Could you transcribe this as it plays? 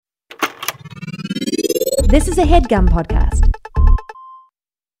This is a HeadGum podcast.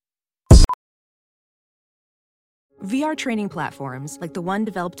 VR training platforms, like the one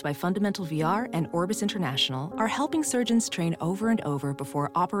developed by Fundamental VR and Orbis International, are helping surgeons train over and over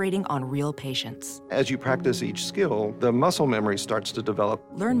before operating on real patients. As you practice each skill, the muscle memory starts to develop.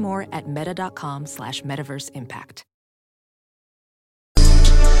 Learn more at meta.com/metaverseimpact.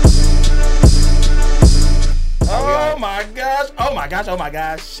 Oh my gosh. Oh my gosh. Oh my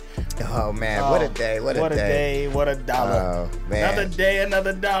gosh. Oh man, what a day. What a day. What a dollar. Oh man. Another day,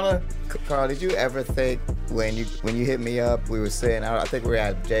 another dollar. Carl, did you ever think when you hit me up, we were sitting, I think we were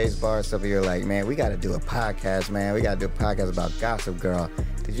at Jay's bar or something, you were like, man, we got to do a podcast, man. We got to do a podcast about Gossip Girl.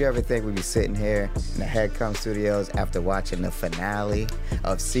 Did you ever think we'd be sitting here in the HeadGum Studios after watching the finale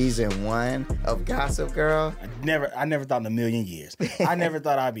of season 1 of Gossip Girl? I never thought in a million years. I never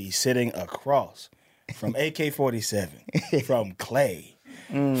thought I'd be sitting across from AK-47, from Clay.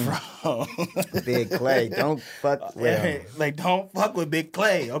 From Big Clay, don't fuck with him. Like, don't fuck with Big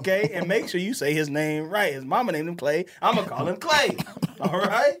Clay, okay? And make sure you say his name right. His mama named him Clay. I'm going to call him Clay, all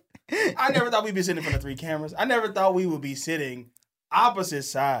right? I never thought we'd be sitting in front of 3 cameras. I never thought we would be sitting opposite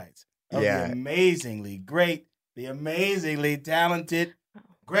sides of the amazingly great, the amazingly talented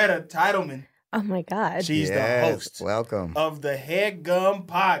Greta Titelman. Oh my God. She's the host welcome. of the HeadGum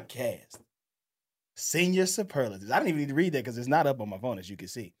podcast. Senior superlatives. I didn't even need to read that because it's not up on my phone, as you can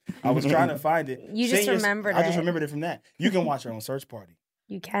see. I was trying to find it. You just remembered it. I just remembered it from that. You can watch her on Search Party.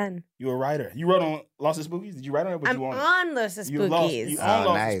 You can. You're a writer. You wrote on Lost and Spookies? Did you write on it? I'm on Lost and Spookies. You on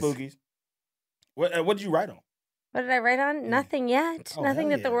Lost nice. and Spookies. What did you write on? What did I write on? Nothing yet. Oh, Nothing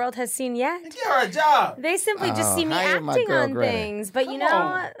that the world has seen yet. Give her a job. They simply just see me hire my acting girl, on Greta. things. But Come you know,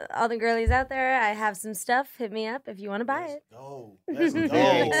 on. all the girlies out there, I have some stuff. Hit me up if you want to buy it. Let's go.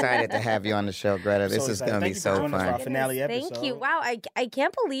 Very excited to have you on the show, Greta. This So is excited. going to be Thank you for so joining us for our fun. finale episode. Thank you. Wow, I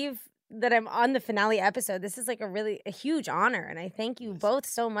can't believe that I'm on the finale episode. This is like a huge honor, and I thank you both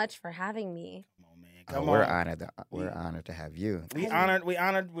so much for having me. Come on. We're honored. We're honored to have you. We're honored,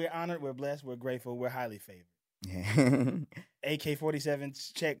 we're blessed, we're grateful, we're highly favored. Yeah.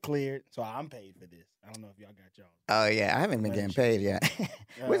 AK-47 check cleared, so I'm paid for this. I don't know if y'all got y'all. Oh yeah, I haven't been getting paid yet.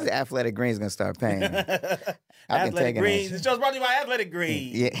 When's the Athletic Greens gonna start paying me? I've been Athletic taking Greens. that The show's brought to you by Athletic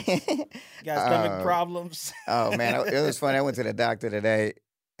Greens. Yeah. Got stomach problems. Oh man, it was funny. I went to the doctor today,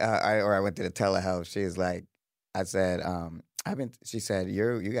 I went to the telehealth. She was like, I said, she said,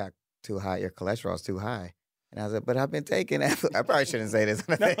 you got too high. Your cholesterol's too high. And I was like, but I've been taking. I probably shouldn't say this.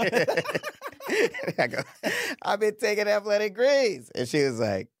 I go, I've been taking Athletic Greens, and she was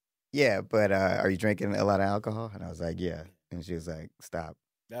like, yeah, but are you drinking a lot of alcohol? And I was like, yeah. And she was like, stop.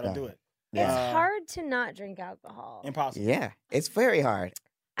 That'll do it. It's hard to not drink alcohol. Impossible. Yeah, it's very hard.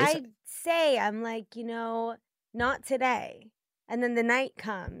 I'm like, not today. And then the night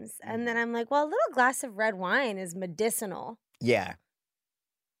comes, and then I'm like, well, a little glass of red wine is medicinal. Yeah.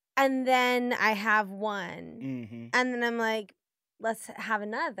 And then I have one. Mm-hmm. And then I'm like, let's have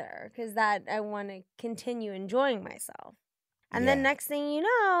another because I want to continue enjoying myself. And then next thing you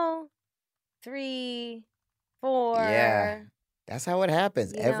know, 3, 4. Yeah. That's how it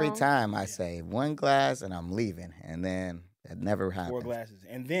happens. Every know? time I say 1 glass and I'm leaving. And then that never happens. 4 glasses.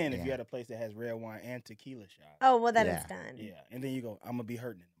 And then if you're at a place that has red wine and tequila shots. Oh, well, then it's done. Yeah. And then you go, I'm going to be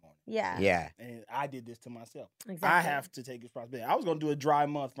hurting in the morning. Yeah. Yeah. And I did this to myself. Exactly. I have to take responsibility. I was going to do a dry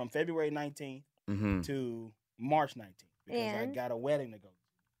month from February 19th Mm-hmm. to March 19th because I got a wedding to go to.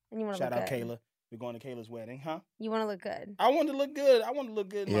 And you want to Shout look out good. Kayla. We're going to Kayla's wedding, huh? You want to look good. I wanted to look good. I wanted to look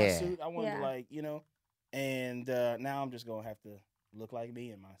good in my Yeah. suit. I wanted to and now I'm just going to have to look like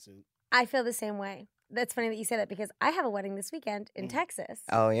me in my suit. I feel the same way. That's funny that you say that because I have a wedding this weekend in Texas.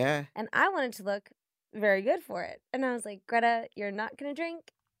 Oh, yeah? And I wanted to look very good for it. And I was like, Greta, you're not going to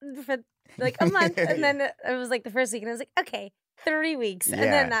drink for like a month. And then it was like the first week. And I was like, okay, 3 weeks. And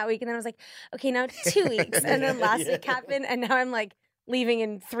then that week. And then I was like, okay, now 2 weeks. And then last week happened. And now I'm like leaving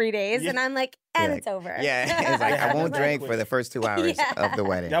in 3 days. And I'm like, and it's over. Yeah. It's like, I won't drink for the first 2 hours of the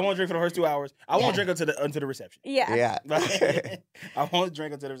wedding. I won't drink for the first 2 hours. I won't drink until the reception. Yeah. I won't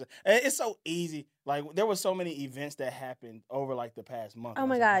drink until the reception. And it's so easy. Like, there were so many events that happened over, like, the past month. Oh,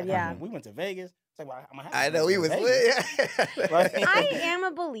 my God, yeah. We went to Vegas. It's like, well, I'm gonna have to I know, go we to was Vegas. lit. I am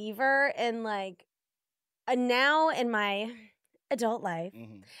a believer in, like, now in my adult life,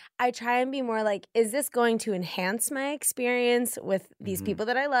 I try and be more like, is this going to enhance my experience with these people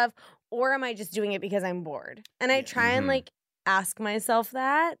that I love, or am I just doing it because I'm bored? And I try and like ask myself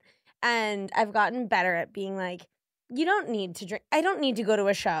that, and I've gotten better at being like, you don't need to drink. I don't need to go to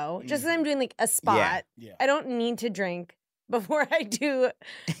a show just because I'm doing like a spot. Yeah. I don't need to drink before I do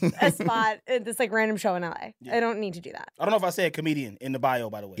a spot at this like random show in LA. Yeah. I don't need to do that. I don't know if I said comedian in the bio,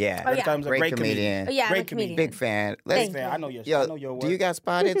 by the way. Yeah. Oh, yeah. Greta Titelman's a Great comedian. Oh, yeah, I'm a Great comedian. Big fan. Thank fan. you. I know your Yo, I know your work. do you got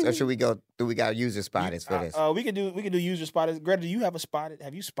spotted or should we go? Do we got user spotted for this? We could do user spotted. Greta, do you have a spotted?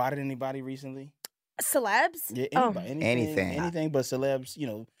 Have you spotted anybody recently? Celebs? Yeah, Oh. anybody, Anything. anything but celebs. You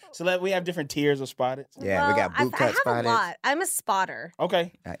know, we have different tiers of spotted. Yeah, we got boot cut I have spotted. a lot. I'm a spotter.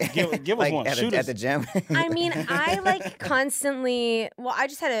 Okay, give us Like one. at, Shoot at us. the gym. I mean, I like constantly. Well, I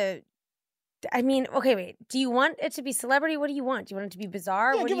just had a. I mean, okay, wait. Do you want it to be celebrity? What do you want? Do you want it to be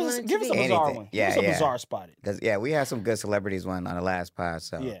bizarre? Yeah, what do you want it to give us a be? bizarre Anything. one. Yeah, give us a yeah. bizarre spotted. Because we had some good celebrities one on the last pod.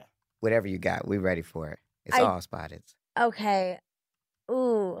 So Yeah. whatever you got, we ready for it. It's I- all spotted. Okay.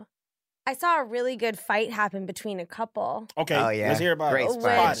 Ooh. I saw a really good fight happen between a couple. Okay. Oh, yeah. Let's hear about Great it.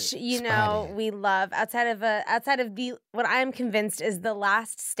 spotted. Which you know Spotted. we love outside of the what I'm convinced is the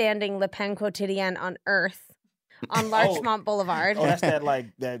last standing Le Pen quotidienne on Earth on Larchmont Boulevard. Oh, that's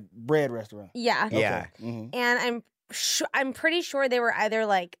that bread restaurant. Yeah, Yeah. Mhm. and I'm pretty sure they were either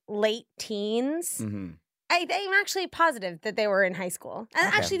like late teens. Mm-hmm. I'm actually positive that they were in high school, and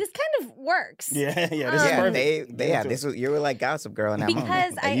Okay. actually this kind of works. Yeah. This is Yeah, perfect. this was, you were like Gossip Girl in that Because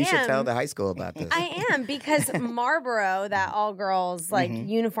moment. Like, I you should tell am. the high school about this. I am because Marlboro, that all girls like Mhm.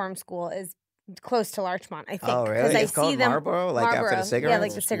 uniform school, is close to Larchmont. I think. Oh, 'Cause really? I It's called see them. Marlboro? Like after the Marlboro. cigarettes? Yeah,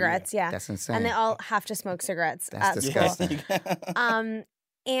 like the cigarettes. Yeah, That's insane. and they all have to smoke cigarettes That's at disgusting. school.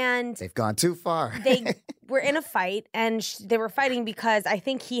 And They've gone too far. they were in a fight, and they were fighting because I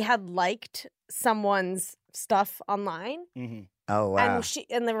think he had liked someone's stuff online. Mhm. Oh, wow.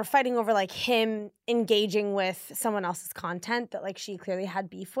 And they were fighting over like him engaging with someone else's content that like she clearly had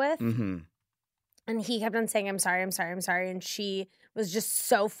beef with. Mm-hmm. And he kept on saying, I'm sorry, I'm sorry, I'm sorry. And she was just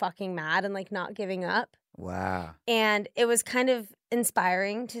so fucking mad and like not giving up. Wow. And it was kind of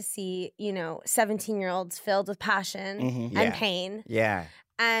inspiring to see, 17-year-olds filled with passion Mhm. and Yeah. pain Yeah.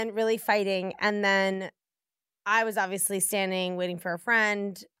 and really fighting. And then I was obviously standing, waiting for a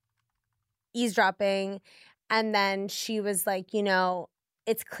friend, eavesdropping. And then she was like,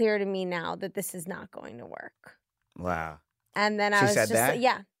 it's clear to me now that this is not going to work. Wow. And then I She was said just that? like,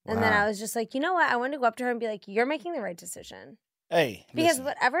 yeah. And then Wow. I was just like, you know what? I wanted to go up to her and be like, you're making the right decision. Hey, Because listen.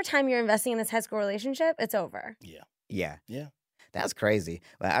 whatever time you're investing in this high school relationship, it's over. Yeah. Yeah. That's crazy.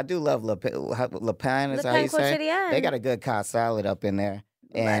 Well, I do love Le Pen is how Pen you say it. Quotidienne. They got a good cot salad up in there.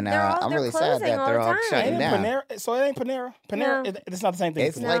 And I'm they're really sad closing that all they're the all time. shutting Ain't it down. Panera? So it ain't Panera. Panera. No. It's not the same thing.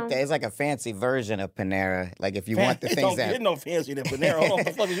 It's as like No. it's like a fancy version of Panera. Like if you want the things that It's no fancy than Panera. Hold on, what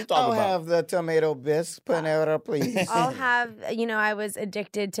the fuck are you I'll talking about? have the tomato bisque Panera, please. I'll have, I was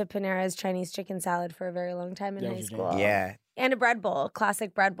addicted to Panera's Chinese chicken salad for a very long time in That high was your school. jam. Yeah, And a bread bowl,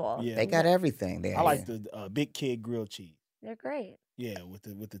 classic bread bowl. Yeah. they got everything there. I like the Big Kid grilled cheese. They're great. Yeah, with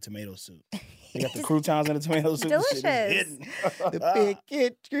the tomato soup. They got the croutons and the tomato soup. Delicious. Shit is hitting. the Big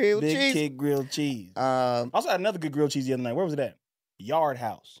Kid grilled Big cheese. Kid grilled cheese. Um, Also had another good grilled cheese the other night. Where was it at? Yard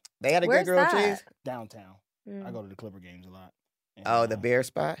House they had a Where's good grilled that? cheese. downtown. Mm. I go to the Clipper games a lot. And, Oh, the beer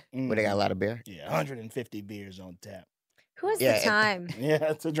spot where they got a lot of beer. Yeah, 150 beers on tap. Who has Yeah, the time? Yeah,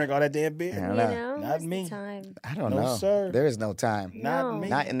 to drink all that damn beer. I You don't know. know? Not Who's me. The time? I don't No, know. sir. There is no time. Not No. me.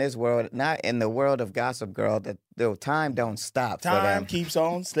 Not in this world. Not in the world of Gossip Girl. The time don't stop for Time them. keeps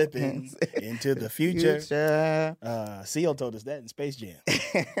on slipping into the future. Future. Seal told us that in Space Jam.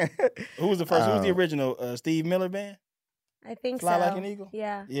 Who was the first? Who was the original? Steve Miller Band? I think Fly so. Like an Eagle?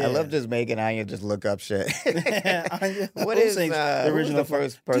 Yeah. Yeah. I love just making Anya just look up shit. Anya, What who is sings the the original original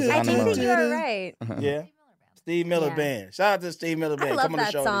first person I on the do movie? think you are right. Yeah. Steve Miller Yeah. Band. Shout out to Steve Miller Band. love Come on the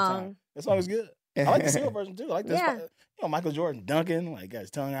that show anytime. song. That song is good. I like the single version too. I like this. Yeah. Michael Jordan dunking, like got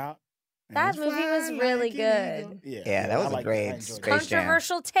his tongue out. And That he's movie was flying really like an good. eagle. Yeah, that was I a like great I enjoyed Space that. Jam.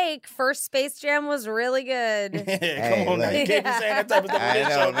 Controversial take. First Space Jam was really good. Come Hey, on now. look. You can't be saying that type of stuff on I this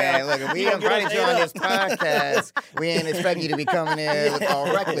know, show, man. Look, if we gonna get invited us you on ate this up. podcast, we ain't expect you to be coming in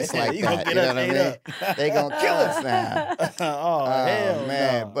all reckless like You gonna that. get You know us what I ate mean? up. They gonna kill us now. Oh, hell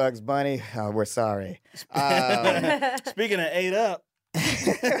man, no. Bugs Bunny, we're sorry. Speaking of ate up,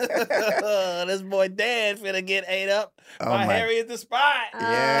 this boy Dan finna get ate up by my- Harriet the Spy.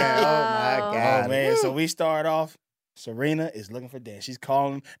 Yeah, oh my God. Oh man, Woo. so we start off. Serena is looking for Dan. She's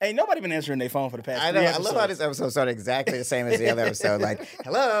calling. Ain't nobody been answering their phone for the past I know. 3 I love how episodes. this episode started exactly the same as the other episode. Like,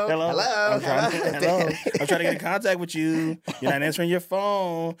 hello. I'm trying to get in contact with you. You're not answering your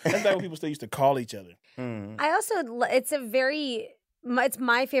phone. That's back when people still used to call each other. I also, it's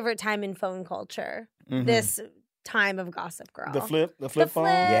my favorite time in phone culture. Mhm. This time of Gossip Girl. The flip The phone. flip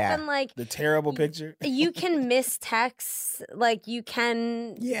Yeah. and like The terrible picture. you can miss texts, like you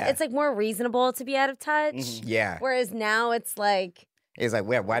can. Yeah. It's like more reasonable to be out of touch. Mhm. Yeah. Whereas now it's like It's like,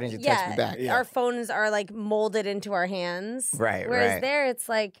 why didn't you text me back? Our phones are like molded into our hands. Right, Whereas right. there, it's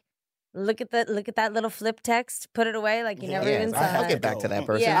like, look at that little flip text, put it away like you never even saw I'll it. get back to that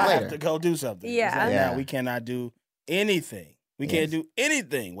person Yeah. I later. have to go do something. Yeah. It's like, Yeah. now we cannot do anything. We can't do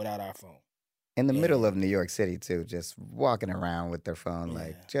anything without our phone. In the middle of New York City, too, just walking around with their phone,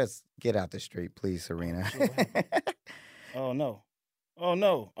 like, just get out the street, please, Serena. Oh, no. Oh,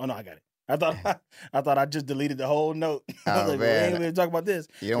 no, I got it. I thought I just deleted the whole note. I was like, man. we ain't talk about this.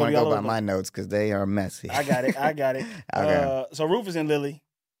 You don't want to go by my notes because they are messy. I got it. Okay. So Rufus and Lily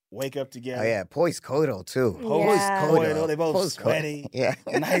wake up together. Oh, yeah. Poise Kodo, too. Yeah. Kodo, they both Poise sweaty. Yeah.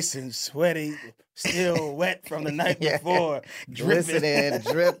 Nice and sweaty. Still wet from the night Yeah. before. Glistening,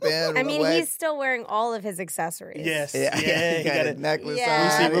 dripping. I mean, wet. he's still wearing all of his accessories. Yes. Yeah, He got a it. necklace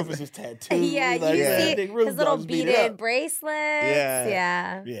Yeah. We on. see Rufus's tattoo. Yeah, Like, you I see think Rufus his little dogs beat it beaded up. bracelets.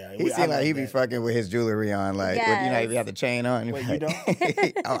 Yeah. Yeah. He seemed like he be fucking with his jewelry on, like, you know, Yes. he have the chain on. Wait, you don't?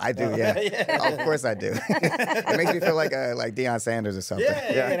 Oh, I do, yeah. Yeah. Of course I do. It makes me feel like Deion Sanders or something.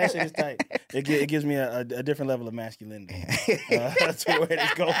 Yeah, that shit is tight. It gives me a different level of masculinity. To wear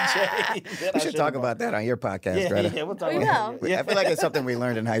this gold chain. We should talk about that on your podcast, Greta. Yeah, we'll talk We about will. that. I feel like it's something we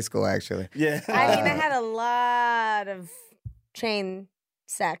learned in high school, actually. Yeah. I mean, I had a lot of chain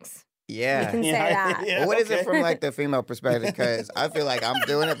sex. Yeah. We can say that. Yeah, Well, what is it okay. from like the female perspective? Because I feel like I'm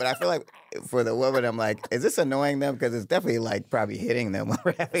doing it, but I feel like for the woman, I'm like, is this annoying them? Because it's definitely like probably hitting them.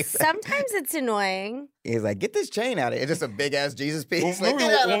 Sometimes it's annoying. He's like, get this chain out of it. It's just a big ass Jesus piece. When Like, we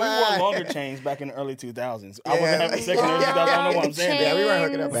get out wore of mine. longer chains back in the early 2000s, I Yeah. wasn't having sex in the early 2000s. I don't know what I'm saying. Yeah, we weren't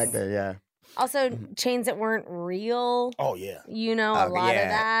hooking up Chains. back there. Yeah. Also, chains that weren't real. Oh, yeah. You know, a Oh, lot yeah. of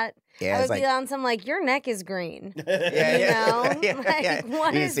that. Yeah, I it's would be like- on some like, your neck is green. Yeah, You know? yeah, Like, yeah.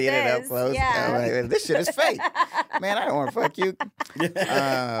 what you is see it up this? close. Yeah. I'm like, this shit is fake. Man, I don't want to fuck you.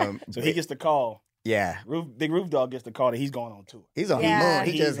 So he gets the call. Yeah. Big Roof Dog gets the call that he's going on tour. He's on Yeah. the moon.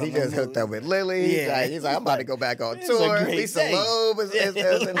 He He's just on the hooked moon. up with Lily. Yeah. He's like, I'm about to go back on It's a tour. great Lisa day. Loeb is in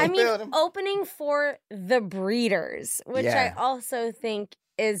the I mean, building. opening for The Breeders, which Yeah. I also think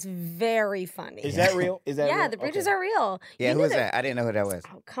is very funny. Is that real? Is that yeah, real? The Breeders Okay. are real. Yeah, You who knew is that? I didn't know who that was.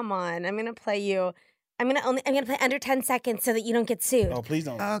 Oh, come on. I'm gonna play you. I'm gonna play under 10 seconds so that you don't get sued. Oh, please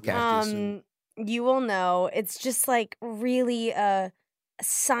don't. Okay. Let's do soon. You will know. It's just like really a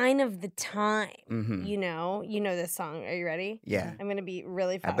sign of the time. Mhm. You know this song. Are you ready? Yeah. I'm gonna be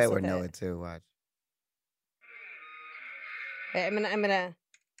really I fast. bet we with know it too. Watch. Okay, I'm gonna.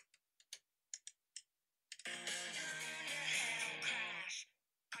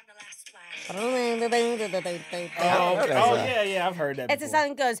 Yeah, I've heard that It's a before. song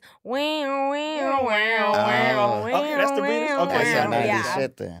that goes wow wow Oh. wow Okay, that's the Breeders? Okay, That's yeah, some I know 90s yeah.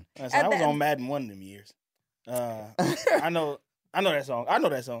 shit then. I was the- on Madden one of them years. I know that song. I know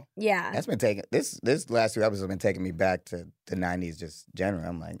that song. Yeah. That's been taking this last 2 episodes have been taking me back to the 90s just general.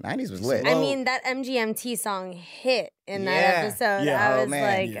 I'm like, 90s was lit. I mean, that MGMT song hit in that Yeah. episode. Yeah. I Oh, was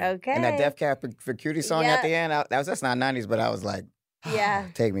man. like, Yeah. okay. And that Def Cap for Cutie song Yeah. at the end, that's not 90s, but I was like, Yeah.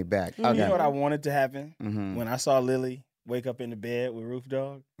 take me back. Mhm. Okay. You know what I wanted to happen Mhm. when I saw Lily wake up in the bed with Roof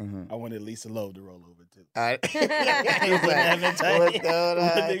Dog? Mhm. I wanted Lisa Loeb to roll over too. All right. It was having time. What's going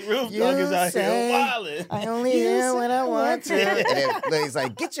on? Big Roof Dog is out here wilding. I only hear when I want to. And then Lily's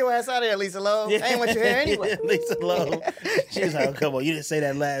like, get your ass out of here, Lisa Loeb. I ain't want you here anyway. Lisa Loeb. She was like, come on, you didn't say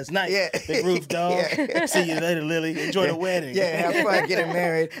that last night. Yeah. Big Roof Dog. Yeah. See you later, Lily. Enjoy the wedding. Yeah, have fun getting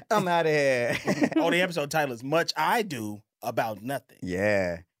married. I'm out of here. Oh, the episode title is Much I Do About Nothing.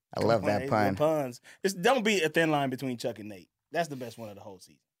 Yeah. I love that Hey, pun. the puns. Don't be a thin line between Chuck and Nate. That's the best one of the whole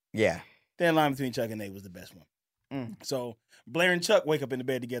season. Yeah. Thin line between Chuck and Nate was the best one. Mm. So Blair and Chuck wake up in the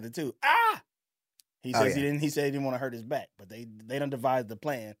bed together too. Ah! He Oh, says yeah. he said he didn't want to hurt his back, but they done devised the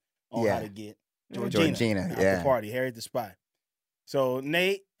plan on Yeah. how to get Georgina, Georgina out yeah. the party, Harriet the spy. So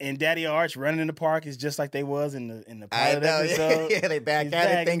Nate and Daddy Arch running in the park is just like they was in the I pilot know. episode. Yeah, they back He's at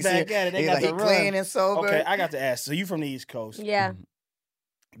back- it. Thinks back he, at it. They he's got like, to he run. clean and sober. Okay, I got to ask. So you from the East Coast? Yeah.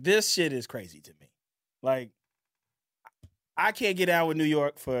 This shit is crazy to me. Like, I can't get out with New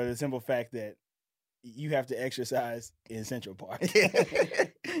York for the simple fact that you have to exercise in Central Park.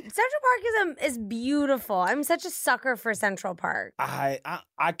 Central Park is beautiful. I'm such a sucker for Central Park. I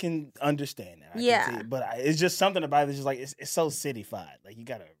can understand that. I can Yeah. see it, but it's just something about it. It's just like it's so cityfied. Like you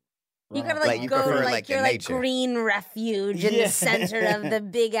gotta. You gotta run. Like, you go prefer, to like, the your like nature. green refuge in Yeah. the center of the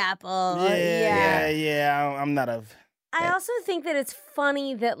Big Apple. Yeah. I'm not a. I also think that it's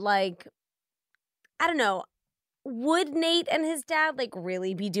funny that like I don't know, would Nate and his dad like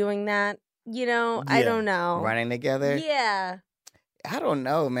really be doing that? You know, I Yeah. don't know. Running together. Yeah. I don't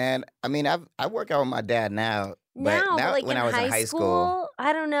know, man. I mean, I work out with my dad now. But Now, like when in I was high in high school,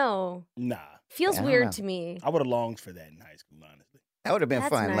 I don't know. Nah. Feels I don't weird know. to me. I would have longed for that in high school, honestly. That would have been That's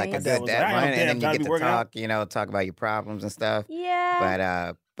fun, like a nice. good Dad was like, dad "I ain't run, no and damn then you time to get be to working out." talk, talk about your problems and stuff.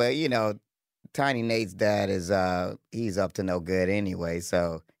 Yeah. But Tiny Nate's dad is he's up to no good anyway,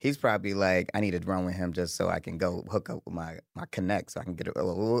 so he's probably like, I need to run with him just so I can go hook up with my connect, so I can get. I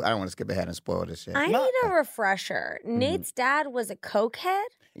don't want to skip ahead and spoil this shit. I No. need a refresher. Nate's dad was a cokehead.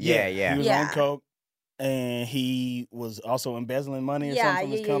 Yeah. He was Yeah. on coke, and he was also embezzling money or Yeah, something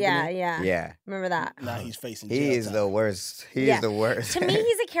from his company. yeah. Remember that? Now he's facing He jail is time. the worst. He Yeah. is the worst. To me,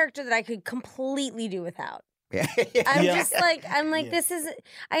 he's a character that I could completely do without. yeah. I'm Yeah. just like, Yeah. this is,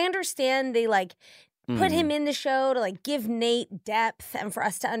 I understand they like put him in the show to like give Nate depth and for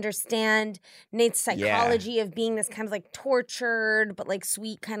us to understand Nate's psychology of being this kind of like tortured but like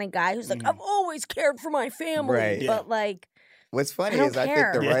sweet kind of guy who's like, I've always cared for my family. Right. But like, What's funny I don't is I think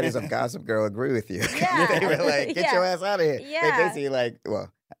the care. writers of Gossip Girl agree with you. Yeah. They were like, get your ass out of here. They Yeah. basically like,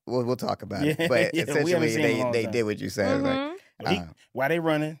 well, we'll talk about it. Yeah, But yeah, we haven't essentially, seen him in a long they time. did what you said. Like, Mhm. But while they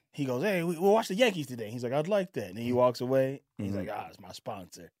running, he goes, "Hey, we'll watch the Yankees today." He's like, "I'd like that." And then he walks away. He's like, "Ah, it's my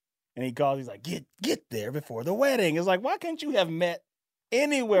sponsor." And he calls. He's like, "Get there before the wedding." It's like, why can't you have met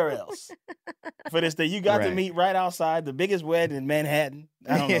anywhere else for this thing? You got to Right. meet right outside the biggest wedding in Manhattan.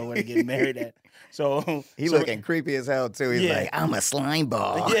 I don't know where to get married at. So he so- looking creepy as hell too. He's Yeah. like, I'm a slime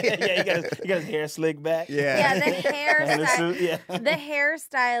ball. Yeah, he got his hair slicked back. Yeah, the And his suit, hairstyle. yeah. The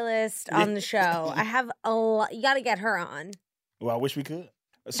hairstylist on the show. I have a lot. You got to get her on. Well, I wish we could.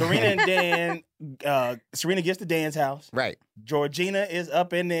 Serena and Dan. Serena gets to Dan's house. Right. Georgina is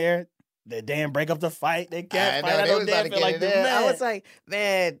up in there. They Dan break up the fight. They can't fight. I they know was about Dan to feel get like it the in. man. I was like,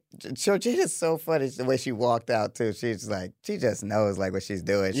 man, Georgina's so funny the way she walked out too. She's like, she just knows like what she's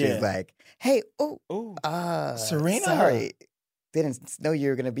doing. Yeah. She's like, hey, Ooh. Serena, sorry, didn't know you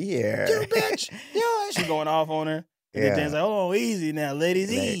were gonna be here. You bitch. Yo, she going off on her. And then Yeah. Dan's like, oh, easy now, ladies,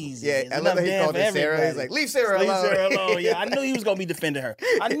 easy. Yeah, It's I love enough that he Dan called for her Sarah. He's everybody. like, leave Sarah Leave alone. Sarah alone. Yeah, I knew he was going to be defending her.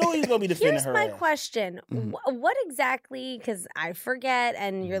 I knew he was going to be defending Here's her my ass. question. What exactly, because I forget,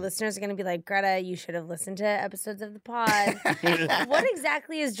 and your listeners are going to be like, Greta, you should have listened to episodes of the pod. What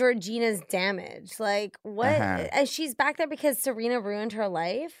exactly is Georgina's damage? Like, what? And she's back there because Serena ruined her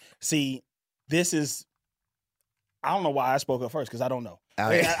life? See, this is, I don't know why I spoke up first, because I don't know. Oh,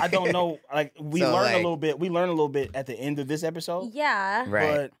 Like, yeah. I don't know. Like, we So, learned like- a little bit. We learned a little bit at the end of this episode. Yeah.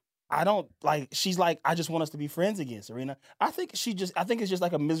 Right. But I don't, like, she's like, I just want us to be friends again, Serena. I think it's just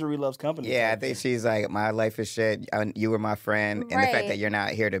like a misery loves company. Yeah, I type think thing. she's like, my life is shit. You were my friend, and the fact Right. that you're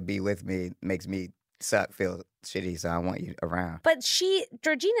not here to be with me makes me feel shitty. So I want you around. But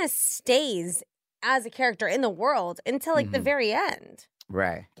Georgina stays as a character in the world until like the very end.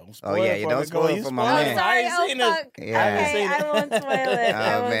 Right. Don't spoil Oh yeah, it you for don't me, spoil Cole. it You for my spoiled Oh, man. it. sorry. I ain't seen this. Fuck. Yeah. I haven't seen Okay, it. I won't spoil it.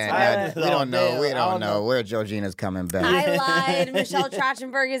 I Oh won't man, spoil it. we don't know. We I don't don't know know. where Georgina's coming back. I lied. Michelle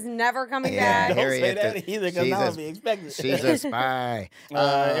Trachtenberg is never coming Yeah, back. Don't Harriet, say that either, because she's now a- I'll be expected. She's a spy.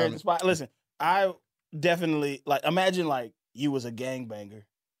 Here's the spot. Listen, I definitely like. Imagine like you was a gangbanger,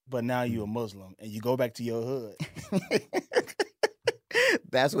 but now you a Muslim, and you go back to your hood.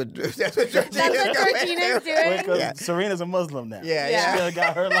 That's what Georgina's what Georgina's doing? Because Yeah. Serena's a Muslim now. Yeah, Yeah. She done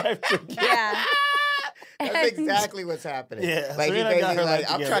got her life together. Yeah. That's And- exactly what's happening. Yeah, like he Serena got basically her like, life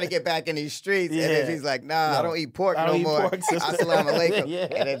I'm together. trying to get back in these streets, and Yeah. then she's like, Nah, I No. don't eat pork I no don't eat more. pork, sister. Assalamu alaikum. Yeah.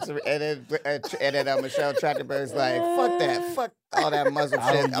 And then Michelle Trachtenberg's like, fuck that, fuck all that Muslim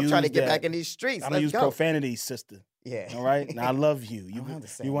I shit. don't I'm trying to use get that. back in these streets. I don't Let's use go. profanity, sister. Yeah. All right? Now, I love you. You're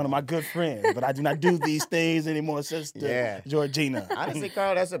one of my good friends, but I do not do these things anymore, sister. Yeah. Georgina. Honestly,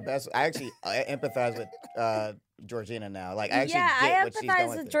 Carl, that's the best. I actually empathize with Georgina now. Like, I actually Yeah, get I what she's empathize going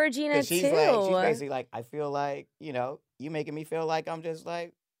with through. Georgina 'Cause she's too. like, she's basically like, I feel like, you making me feel like I'm just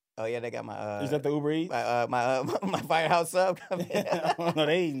like, oh yeah, they got my Is that the Uber Eats? my firehouse sub coming. No,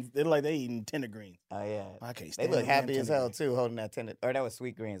 they look like they eating tender greens. Oh yeah, I can't they stand look them happy damn as hell tender greens. too, holding that tender. Or that was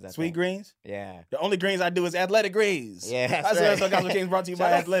sweet greens. I Sweet think. greens? Yeah, The only greens I do is athletic greens. Yeah, that's I said right. so Gospel Kings brought to you by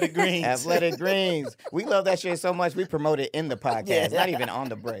Shout out- Athletic Greens. Athletic Greens. We love that shit so much. We promote it in the podcast, Yeah. not even on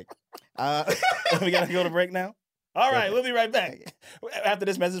the break. We gotta go to break now. All right, we'll be right back after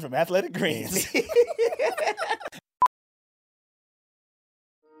this message from Athletic Greens.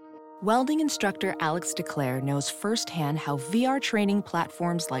 Welding instructor Alex DeClaire knows firsthand how VR training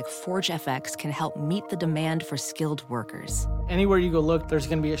platforms like ForgeFX can help meet the demand for skilled workers. Anywhere you go look, there's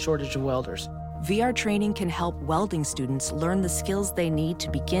going to be a shortage of welders. VR training can help welding students learn the skills they need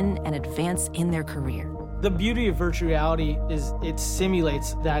to begin and advance in their career. The beauty of virtual reality is it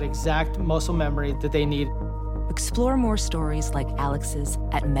simulates that exact muscle memory that they need. Explore more stories like Alex's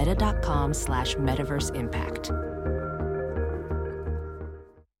at meta.com/metaverseimpact.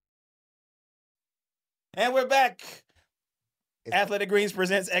 And we're back. Athletic Greens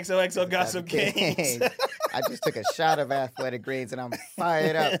presents XOXO Gossip Kings. I just took a shot of Athletic Greens and I'm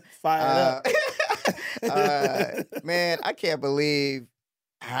fired up. Fired up. Man, I can't believe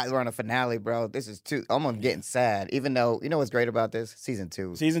we're on a finale, bro. This is almost getting sad. Even though, you know what's great about this? Season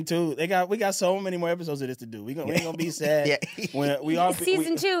 2. Season 2. We got so many more episodes of this to do. We ain't gonna be sad. Yeah.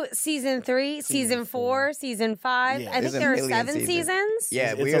 Season 2, Season 3, Season 4, Season 5. Yeah, I think there are 7 seasons.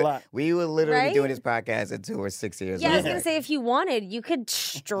 Yeah, it's a lot. We were literally be doing this podcast at 2 or 6 years. Yeah, old. I was gonna say if you wanted, you could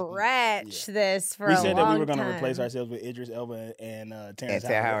stretch this for a long time. We said that we were gonna replace ourselves with Idris Elba and Terrence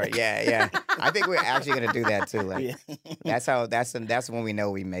Howard. Yeah. I think we're actually gonna do that too. Like that's when we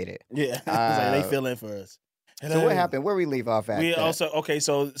know we made it. Yeah, it's like they fill in for us. So what happened? Where we leave off at?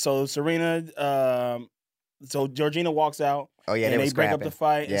 So Serena, so Georgina walks out. Oh yeah, and they break scrapping. up the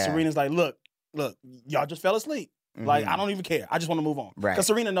fight. Yeah. And Serena's like, look, y'all just fell asleep. Mm-hmm. Like, I don't even care. I just want to move on. Right. Because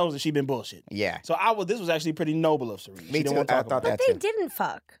Serena knows that she's been bullshit. Yeah. So this was actually pretty noble of Serena. Me too. I thought that But they didn't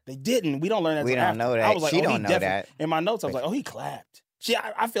fuck. They didn't. We don't learn that. We till don't after. know that. I was like, She don't know that. In my notes, I was like, he clapped.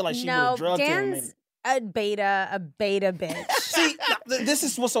 I feel like she would have drugged him. And Dan's a beta bitch. See, this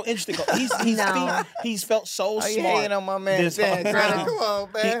is what's so interesting. He's felt so smart. Hating on my man. Greta, come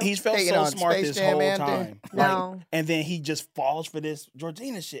on, man. He's felt Hating so on smart Space this Jam, whole man, time. No. And then he just falls for this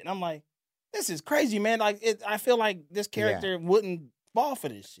Georgina shit. And I'm like, this is crazy, man. Like, I feel like this character wouldn't fall for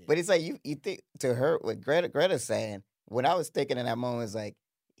this shit. But it's like you think to her what Greta's saying. What I was thinking in that moment is like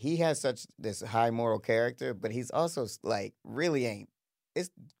he has this high moral character, but he's also like really ain't.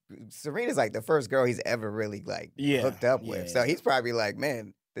 Serena's like the first girl he's ever really like hooked up with. So he's probably like,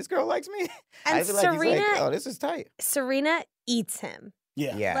 man, this girl likes me. And I feel like he's like, oh, this is tight. Serena eats him.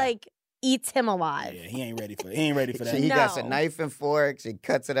 Yeah. Like eats him alive. Yeah, he ain't ready for that. He got a knife and fork. She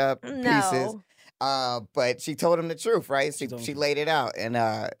cuts it up in pieces. But she told him the truth, right? She laid it out. And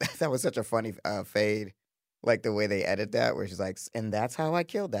that was such a funny fade. Like the way they edit that, where she's like, and that's how I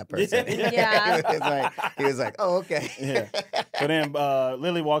killed that person. Yeah. He was like, oh, okay. Yeah. So then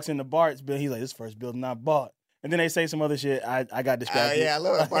Lily walks into Bart's building. He's like, this first building I bought. And then they say some other shit. I got distracted. Yeah, I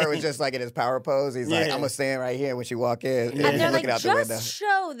love Bart was just like in his power pose. He's like, I'm going to stand right here when she walk in. And they're like, out the window. just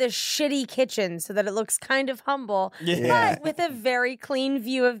show the shitty kitchen so that it looks kind of humble, Yeah. but with a very clean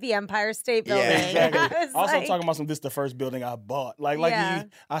view of the Empire State Building. Yeah, exactly. I was Also like, talking about this the first building I bought.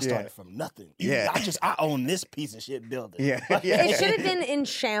 I started from nothing. I own this piece of shit building. Yeah. It should have been in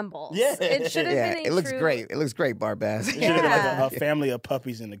shambles. Yeah. It should have been a It looks true- great. It looks great, Barbaz. It should have been like a family of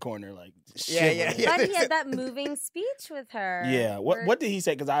puppies in the corner. Like, Yeah. But he had that moving speech with her. Yeah. What did he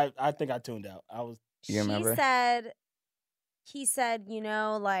say? Because I think I tuned out. You remember? He said,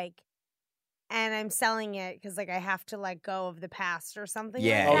 and I'm selling it because I have to let go of the past or something.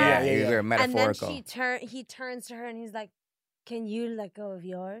 Yeah. like that. These are metaphorical. And then he turns to her and he's like, can you let go of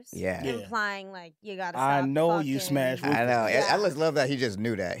yours? Yeah. Implying you gotta stop I know fucking. you smashed Rufus. I know. Yeah. I just love that he just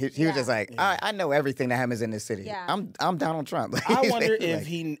knew that. He was just like, I know everything that happens in this city. Yeah. I'm Donald Trump. I wonder if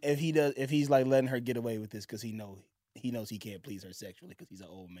he's like letting her get away with this because he knows he can't please her sexually because he's an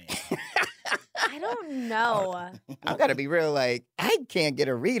old man. I don't know. I gotta be real. Like, I can't get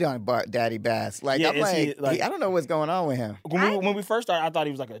a read on Daddy Bass. Like, I'm I don't know what's going on with him. When we first started, I thought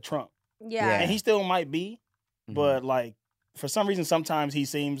he was like a Trump. Yeah. And he still might be, but for some reason, sometimes he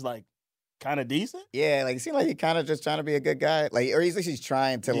seems like kind of decent. Yeah, it seems like he kind of just trying to be a good guy. Or he's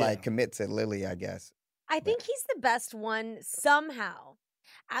trying to commit to Lily, I guess. I think he's the best one somehow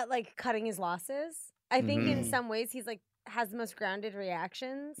at cutting his losses. I think in some ways he's has the most grounded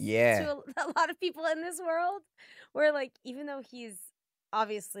reactions to a lot of people in this world. Where even though he's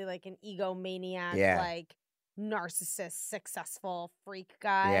obviously an egomaniac, narcissist, successful freak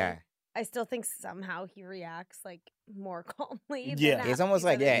guy. Yeah. I still think somehow he reacts more calmly. Yeah. It's almost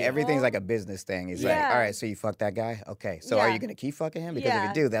everything's like a business thing. He's like, all right, so you fuck that guy? Okay. So are you going to keep fucking him? Because if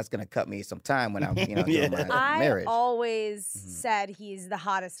you do, that's going to cut me some time when I'm, doing my marriage. I always said he's the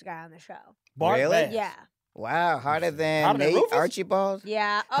hottest guy on the show. Bart Really? Bass. Yeah. Wow, harder than Nate Rufus? Archibald?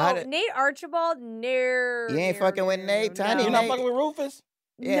 Yeah. Oh, Nate Archibald? No. You ain't fucking with Nate? Tiny You're Nate? not fucking with Rufus?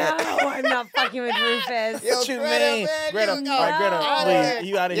 Yeah. No, I'm not fucking with Rufus. Yo, What you Greta, mean? man, Greta, you all right, Greta, No. please,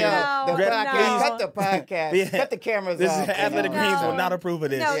 you out of here. No, the Greta, podcast, no. cut the podcast. Yeah. Cut the cameras This off. is Athletic No. Greens will not approve of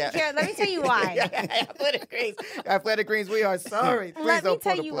this. No, Yeah. Karen, let me tell you why. Athletic Greens, we are sorry. Please Let me don't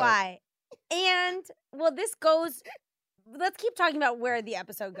pull tell the you plug. why. And, this goes, let's keep talking about where the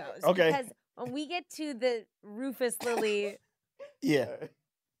episode goes. Okay. Because when we get to the Rufus Lily, Yeah.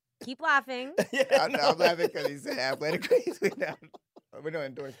 keep laughing. I'm laughing because he said Athletic Greens. We don't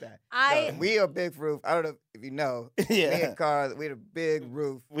endorse that. We are Big Roof. I don't know if you know. Me and Carl, we the Big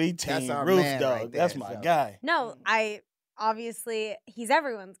Roof. We That's team our Roof, man dog. right there, That's my so. guy. No, obviously he's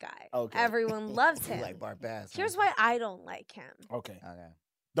everyone's guy. Okay. Everyone loves You him. like Barbass. Here's why I don't like him. Okay. Okay.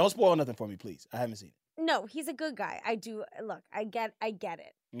 Don't spoil nothing for me, please. I haven't seen it. No, he's a good guy. I do. Look, I get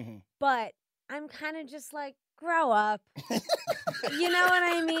it. Mm-hmm. But I'm kind of just like, grow up. You know what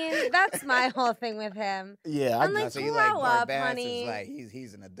I mean? That's my whole thing with him. Yeah, I'm like, So you grow like up, Barbass honey. is like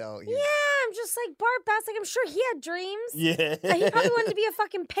he's an adult. Yeah, I'm just like Barbass. Like, I'm sure he had dreams. yeah. Like, he probably wanted to be a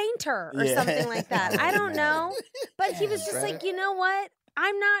fucking painter or Yeah. something like that. I don't know. But he was just Greta. like, you know what?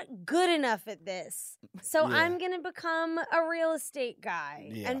 I'm not good enough at this. So Yeah. I'm going to become a real estate guy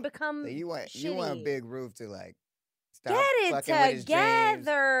Yeah. and become So you want shitty. Big Roof to like stop Get it fucking with his dreams,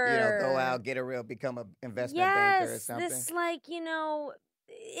 together. go out, become an investment banker or Yes, something. this like,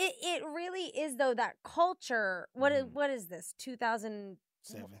 it really is though that culture. What is this?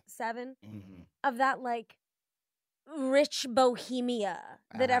 2007 Mm-hmm. of that like rich bohemia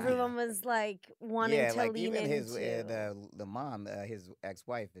that everyone was like wanting to like lean even into. his the mom, his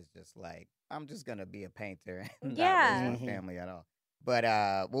ex-wife is just like, I'm just gonna be a painter. Not Yeah. raise my family at all. But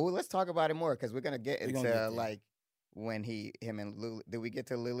well, let's talk about it more because we're gonna get into there. like when him and Lily. Did we get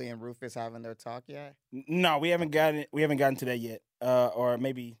to Lily and Rufus having their talk yet? No, we haven't gotten to that yet. Or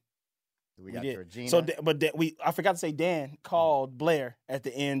maybe We got did. Georgina. So, I forgot to say Dan called Blair at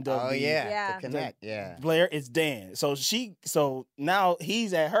the end of oh the. Yeah. to connect. Yeah. Blair is Dan. So now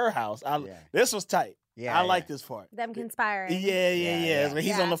he's at her house. This was tight. Yeah, I like this part. Them conspiring. Yeah. When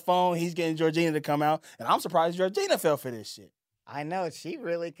he's on the phone, he's getting Georgina to come out, and I'm surprised Georgina fell for this shit. I know she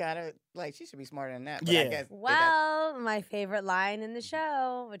really kind of like she should be smarter than that. But Yeah. I guess Well, my favorite line in the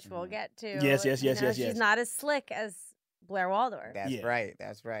show, which we'll get to. Yes. She's not as slick as Blair Waldorf. that's Yeah. right.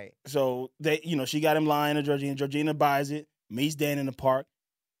 That's right. So she got him lying to Georgina. Georgina buys it, meets Dan in the park.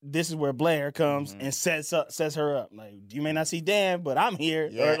 This is where Blair comes and sets her up. Like, you may not see Dan, but I'm here.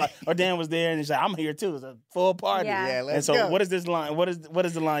 Yeah. Or Dan was there, and he's like, I'm here too. It's a full party. Yeah. Yeah, And let's so, go. what is this line? What is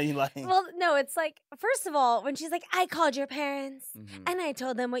the line you like? Well, no, it's like, first of all, when she's like, I called your parents Mhm. and I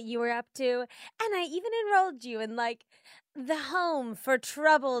told them what you were up to, and I even enrolled you in like the home for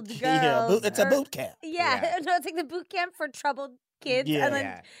troubled girls. Yeah, it's a or- boot camp. Yeah, Yeah. no, it's like the boot camp for troubled kids. Yeah. And then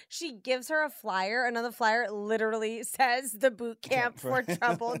Yeah. she gives her a flyer, and on the flyer literally says the boot camp for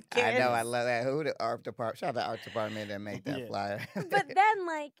troubled kids. I know. I love that. Who the art department? Shout out to the art department that make that Yeah. flyer. But then,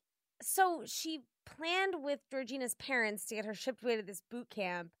 like, so she planned with Georgina's parents to get her shipped away to this boot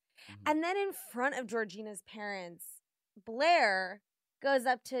camp. And then in front of Georgina's parents, Blair goes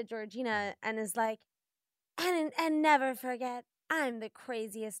up to Georgina and is like, and never forget, I'm the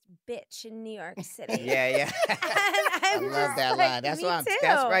craziest bitch in New York City. yeah. I I'm love just that like, line. That's me why I'm. too.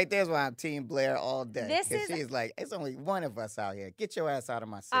 That's right. There's why I'm Team Blair all day. This 'Cause is- she's like, it's only one of us out here. Get your ass out of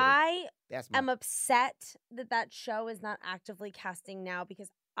my city. I That's my. am upset that show is not actively casting now because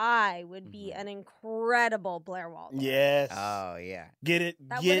I would be an incredible Blair Waldorf. Yes. Oh yeah, Get it.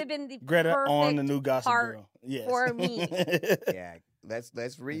 That would Get have been the Greta on the perfect new Gossip part Girl. Yes. for me. yeah. Let's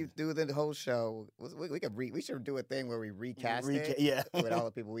redo the whole show. We should do a thing where we recast it. Yeah. With all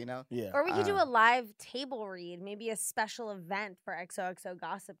the people we know. Yeah. Or we could do a live table read, maybe a special event for XOXO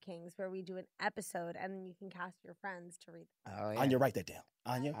Gossip Kings where we do an episode and then you can cast your friends to read Oh yeah. Anya, write that down.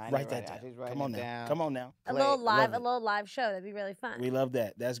 Anya, Anya, write that write it. down. She's writing Come on it now. down. Come on now. a Play- little live show. That'd be really fun. We love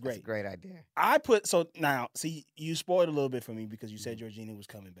that. That's That's a great. great idea. So now, see, you spoiled a little bit for me because you said Georgina was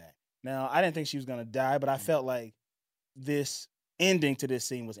coming back. Now, I didn't think she was going to die, but I felt like this ending to this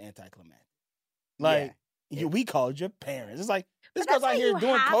scene was anticlimactic. Like, we called your parents. It's like, this But girl's that's out how here you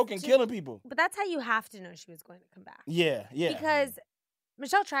doing have coke and to- killing people. But that's how you have to know she was going to come back. Yeah. Because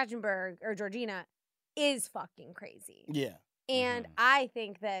Michelle Trachtenberg or Georgina is fucking crazy. Yeah. And I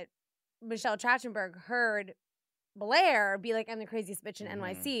think that Michelle Trachtenberg heard Blair be like, I'm the craziest bitch in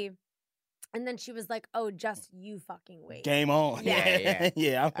NYC. And then she was like, oh, just you fucking wait. Game on. Yeah.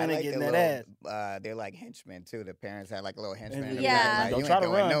 Yeah, I'm I finna like get the in that little, ass. they're like henchmen too. The parents had like a little henchman. in the Yeah. back, like, Don't you try ain't to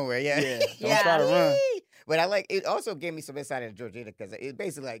going run. nowhere. Yeah. Yeah. Don't Yeah. try to run. But I like it. Also gave me some insight into Georgina because it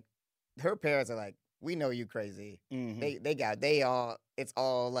basically like her parents are like, we know you crazy. Mhm. It's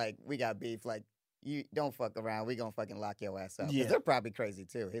all like we got beef. Like you don't fuck around. We gonna fucking lock your ass up. 'Cause Yeah. they're probably crazy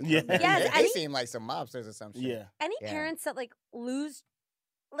too. Yeah. Yes, they I- seem like some mobsters or some shit. Yeah. Any Yeah. parents that like lose,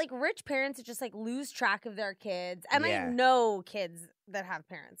 like rich parents that just like lose track of their kids, and Yeah. I know kids that have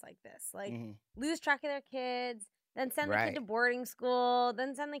parents like this, like Mhm. lose track of their kids, then send the Right. kid to boarding school,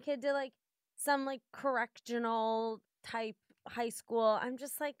 then send the kid to like some like correctional type high school. I'm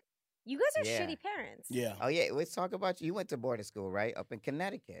just like, you guys are Yeah. shitty parents. Yeah. Oh yeah, let's talk about you. You went to boarding school, right, up in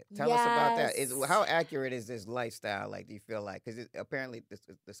Connecticut. Tell us about that. How Yes. accurate is this lifestyle? Like, do you feel like apparently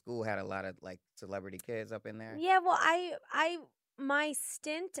the school had a lot of like celebrity kids up in there? Yeah, well, my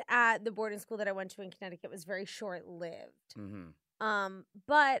stint at the boarding school that I went to in Connecticut was very short-lived.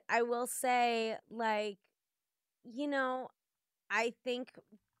 But I will say, like, you know, I think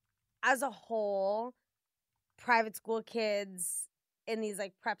as a whole, private school kids in these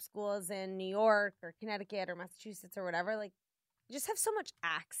like prep schools in New York or Connecticut or Massachusetts or whatever, like, just have so much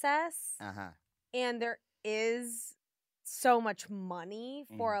access. And there is so much money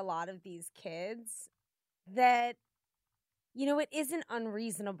for a lot of these kids that, you know, it isn't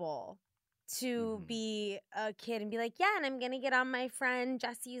unreasonable to be a kid and be like, yeah, and I'm going to get on my friend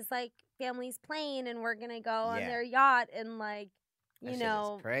Jesse's, like, family's plane and we're going to go on their yacht and, like, you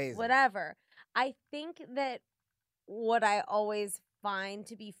know, whatever. I think that what I always find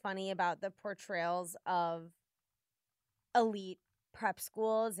to be funny about the portrayals of elite prep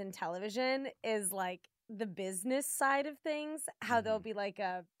schools in television is, like, the business side of things, how there'll be, like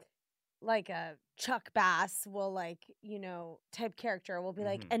a Chuck Bass will, like, you know, type character will be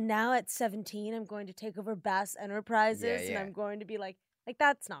like, and now at 17, I'm going to take over Bass Enterprises and I'm going to be like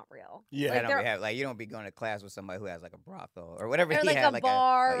that's not real. Yeah, like you don't be going to class with somebody who has like a brothel or whatever. Or like a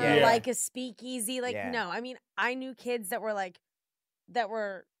bar or like a speakeasy. Like, no, I mean, I knew kids that were like, that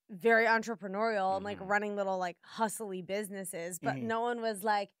were very entrepreneurial and like running little like hustly businesses, but no one was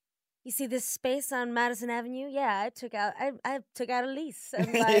like, you see this space on Madison Avenue? Yeah, I took out a lease.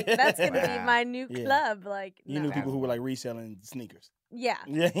 And like that's gonna be my new club. Like you knew people who were like reselling sneakers. Yeah.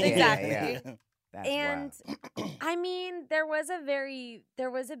 Exactly. That's and I mean, there was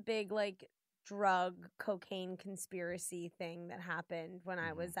a big like drug cocaine conspiracy thing that happened when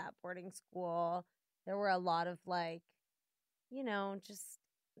I was at boarding school. There were a lot of like, you know,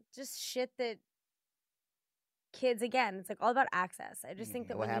 just shit that kids, again, it's like all about access. I just think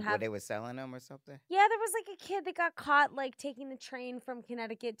that what when happened, you have, they were selling them or something. Yeah, there was like a kid that got caught like taking the train from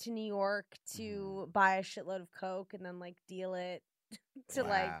Connecticut to New York to buy a shitload of coke and then like deal it to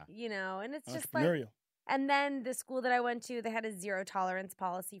like, you know, and it's just like, and then the school that I went to, they had a 0 tolerance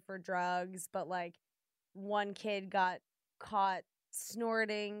policy for drugs, but like one kid got caught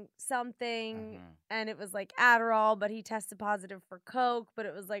snorting something and it was like Adderall, but he tested positive for coke, but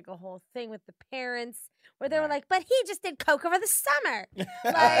it was like a whole thing with the parents where they were like, but he just did coke over the summer.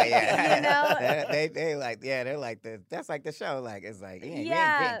 Like, you know, they like, they're like that's like the show, like it's like you ain't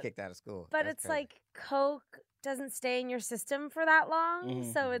getting kicked out of school, but that's it's crazy. Like coke doesn't stay in your system for that long,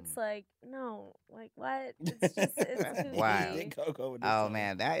 so it's like, no, like what? It's just it's wow. Oh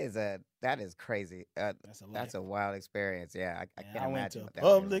man, that is crazy. That's a wild experience. Yeah, I can't imagine. I went to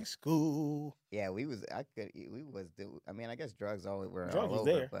public school. Yeah, I mean, I guess drugs were all over,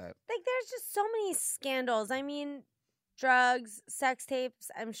 there. But like, there's just so many scandals. I mean, drugs, sex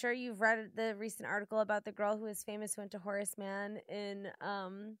tapes. I'm sure you've read the recent article about the girl who was famous who went to Horace Mann in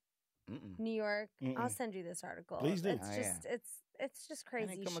New York. I'll send you this article. Please do. It's just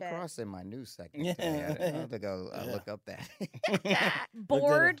crazy shit. I come across in my news section. I have to go look up that.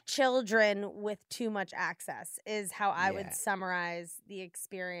 Bored children with too much access is how I would summarize the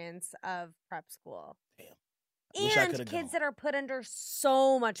experience of prep school. Damn. And kids that are put under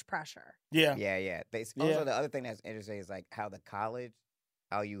so much pressure. Yeah. Also, the other thing that's interesting is like how the college,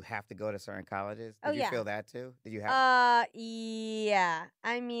 how you have to go to certain colleges. Did you feel that too? Did you have? Yeah.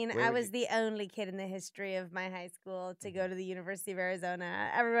 I mean, I was the only kid in the history of my high school to go to the University of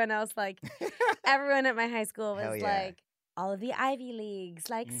Arizona. Everyone else, like, everyone at my high school was like all of the Ivy Leagues,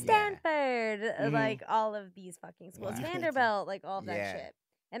 like Stanford, like all of these fucking schools, Vanderbilt, like all of that shit.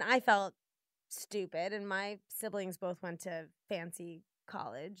 And I felt stupid, and my siblings both went to fancy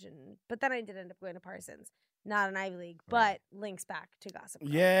college, but then I did end up going to Parsons. Not an Ivy League, but links back to Gossip Girl.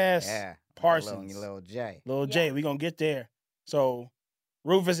 Yes. Yeah. Parsons. Little J. Little J. We're going to get there. So,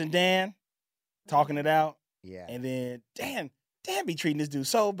 Rufus and Dan talking it out. Yeah. And then, Dan be treating this dude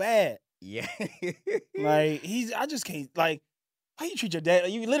so bad. Yeah. Like, I just can't, like, why you treat your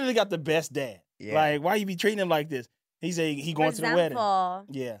dad? You literally got the best dad. Yeah. Like, why you be treating him like this? He say he going to the wedding.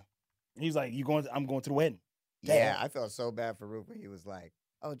 Yeah. He's like, I'm going to the wedding. Dad. Yeah, I felt so bad for Rufus. He was like,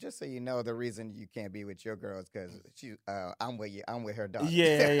 oh, just so you know, the reason you can't be with your girl is because I'm with her daughter.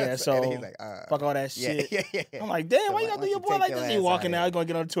 Yeah. So he's like, fuck all that shit. Yeah. I'm like, damn, so why you gotta do your boy like this? He walking out, he's gonna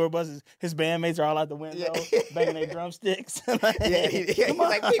get on the tour bus. His bandmates are all out the window, banging their drumsticks. He's like,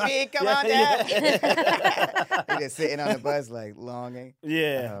 PB, come on down. He just sitting on the bus, like, longing.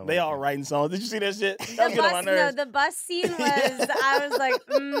 Yeah, they all writing songs. Did you see that shit? That was getting on my nerves. No, the bus scene was, I was like,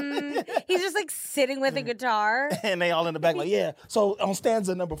 he's just like sitting with a guitar. And they all in the back like, yeah. So on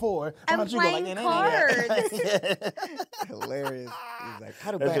stanza number 4, I'm playing cards. Hilarious. He's like,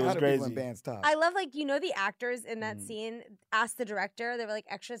 how do people in bands talk? I love, like, you know, the actors in that scene asked the director, they were like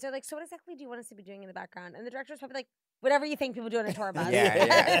extras. They're like, so what exactly do you want us to be doing in the background? And the director's probably like, whatever you think people do on a tour bus.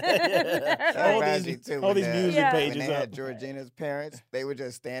 All these music pages. When they had Georgina's parents, they were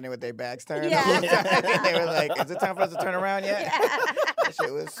just standing with their backs turned. Yeah. They were like, "Is it time for us to turn around yet?" That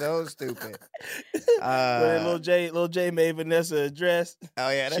shit was so stupid. When little J made Vanessa a dress. Oh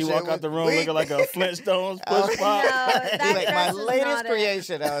yeah, that she shit walked out the room looking like a Flintstones push pop. that like my dress was latest not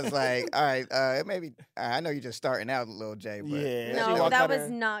creation. I was like, all right, maybe I know you're just starting out, little J, but Yeah. No, that was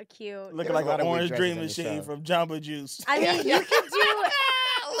not cute. Looking like an orange dream machine from Jamba Juice. I mean, you could do.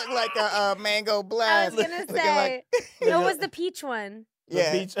 look like a mango blast. I was gonna say, no, it was the peach one.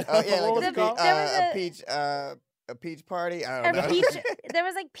 Yeah, peach. Oh, yeah, What was like it called? a peach party. I don't know. Peach. There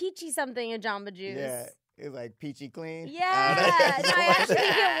was like peachy something in Jamba Juice. Yeah. It was like peachy clean. Yeah, no, I actually think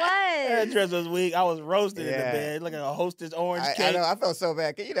it That was. dress was weak. I was roasted in the Yeah. bed, like a Hostess orange I cake. know. I felt so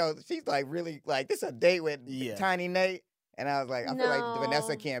bad. 'Cause, you know, she's like really like this is a date with Yeah. Tiny Nate, and I was like, I feel like No.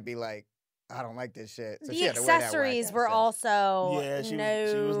 Vanessa can't be like, I don't like this shit. So she The had to wear that accessories whack were ass also Yeah, she no.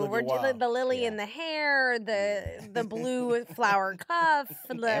 was looking we're wild. the lily Yeah. in the hair, the blue flower cuff.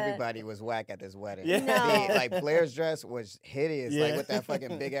 stuff. The, Everybody was whack at this wedding. Yeah. No. Like Blair's dress was hideous, Yeah. like with that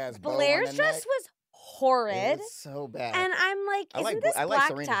fucking big ass bow Blair's on the dress neck. was horrid. It was so bad. And I'm like, I isn't like- this I like black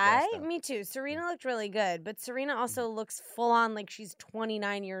Serena's tie? dress, though. Me too. Serena looked really good, but Serena also looks full on like she's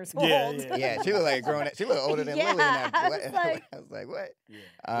 29 years old. Yeah, yeah. Yeah, she looked like grown. She looked older than Yeah, Lily in that. I was like- I was like, what? Yeah, it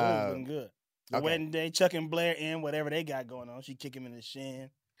was Um, looking good. The okay. wedding day, Chuck and Blair in whatever they got going on. She kick him in the shin.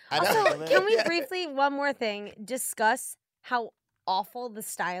 I know. Also, can we Yeah. briefly, one more thing, discuss how awful the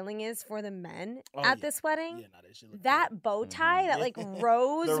styling is for the men Oh, at yeah. this wedding? Yeah, no, that shit looked That bow tie, that like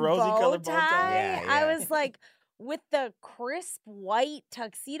rose The rosy bow colored bow tie. tie, Yeah, I yeah. was like, with the crisp white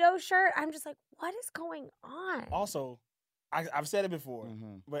tuxedo shirt, I'm just like, what is going on? Also, I've said it before,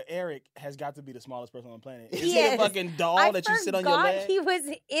 Mhm. but Eric has got to be the smallest person on the planet. Is He he a is. fucking doll I that you sit on your forgot leg? he was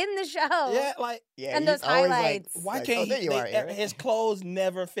in the show. Yeah, like Yeah, And he's those always highlights. why like, can't oh, there he? you are, Eric. His clothes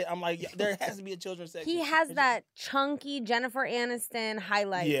never fit. I'm like, there has to be a children's section. He has that chunky Jennifer Aniston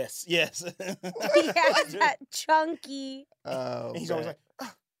highlight. Yes. He has that chunky. Oh, And he's man. always like,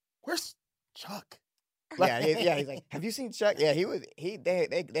 "Where's Chuck?" He's like, have you seen Chuck? Yeah,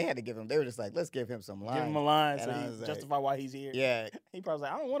 they had to give him. They were just like, let's give him some lines. Give him a line And so I he was like- justify why he's here. Yeah, He probably was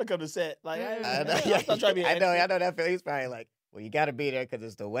like, I don't want to come to set. Like, I know. I'm not trying to be. I know that feeling. He's probably like, well, you got to be there because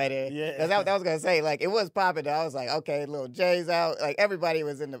it's the wedding. Yeah. Because that was gonna say like it was popping. I was like, okay, little Jay's out. Like everybody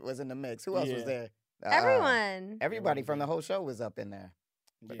was in the mix. Who else was Yeah. there? Everyone. Everybody from the whole show was up in there.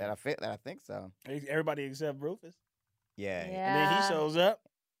 But Yeah. that I think so. Everybody except Rufus. Yeah. Yeah. And then he shows up.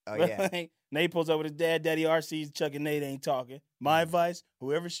 Oh yeah. Nate pulls up with his dad. Daddy R sees Chuck and Nate ain't talking. My advice: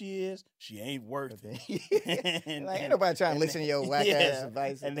 whoever she is, she ain't worth it. Like, ain't nobody trying to listen to your whack ass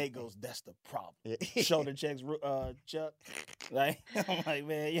advice. And Nate goes, "That's the problem." Yeah. Shoulder checks Chuck. Like I'm like,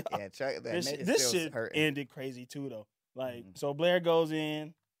 man, yo, Yeah, Chuck. this Nate is this still shit hurting. ended crazy too though. Like Mhm. so, Blair goes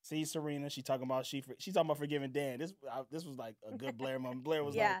in, sees Serena. She talking about she's talking about forgiving Dan. This was like a good Blair moment. Blair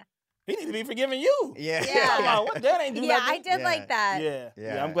was Yeah. like, he need to be forgiving you. Yeah. Yeah. I'm like, what? Dan ain't do Yeah, nothing. I did Yeah. like that. Yeah.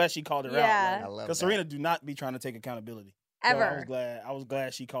 Yeah. I'm glad she called her Yeah. out. I love Because that. Serena do not be trying to take accountability. So Ever. I was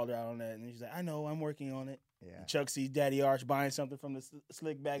glad she called her out on that. And she's like, I know, I'm working on it. Yeah. Chuck sees Daddy Arch buying something from the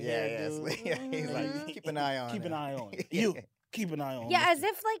slick back Yeah, hair dude. yeah. He's like, Mhm. keep an eye on Keep it. an eye on it. You keep an eye on Yeah, this as kid.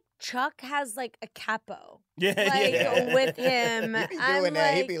 if like Chuck has like a capo. Yeah, like, yeah. with him. He'd be I'm doing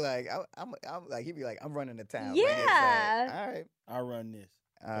that. He'd like- be like, he'd be like, I'm running the town. Yeah. Like, all right. I run this.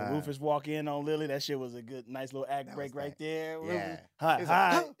 Uh, And Rufus walk in on Lily. That shit was a good, nice little act That break was right nice. there. Yeah. Rufus, hi, He's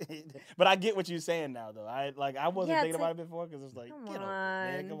hi. like, But I get what you're saying now, though. I wasn't Yeah, thinking it's about it before because it's like, come get over it,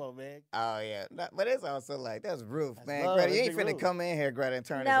 man. on. Come on, man. Oh yeah, No, but it's also like that's Roof, That's man. love, Greta, you that's ain't big finna Roof. come in here, Greta, and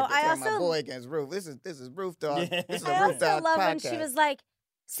turn, No, I turn my also- boy against Roof. This is Roof Dog. Yeah. This is I a Roof also Dog love podcast. when she was like,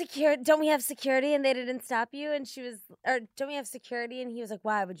 don't we have security and they didn't stop you? And she was, or don't we have security? And he was like,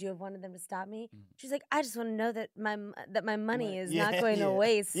 why would you have wanted them to stop me? She's like, I just want to know that my money is not going to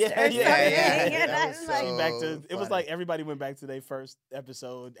waste Yeah, or yeah, something. yeah. And That I'm was like, so- Back to it was funny. like everybody went back to their first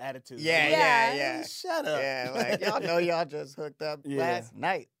episode attitude. Yeah, Like, yeah, Yeah. yeah. Shut up. Yeah, like y'all know y'all just hooked up Yeah. last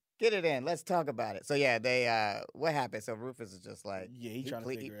night. Get it in. Let's talk about it. So yeah, they what happened? So Rufus is just like Yeah, he trying to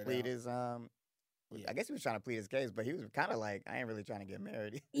figure it plead out. his Yeah. I guess he was trying to plead his case, but he was kind of like, I ain't really trying to get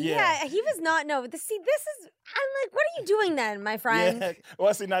married. yeah, he was not. No, this is. I'm like, what are you doing then, my friend? Yeah.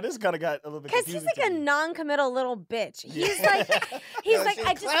 Well, see, now this kind of got a little bit Because he's confusing like to a me. non-committal little bitch. He's Yeah. like, he's Yo, like, she's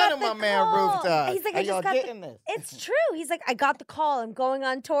I just clowning got the my man call. Rooftop. He's like, Are I just y'all got getting the. this? It's true. He's like, I got the call. I'm going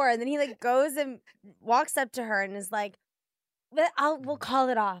on tour, and then he like goes and walks up to her and is like, but we'll call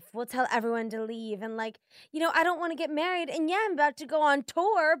it off. We'll tell everyone to leave. And like, I don't want to get married. And yeah, I'm about to go on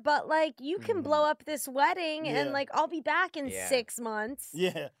tour, but like, you can blow up this wedding and like, I'll be back in 6 months.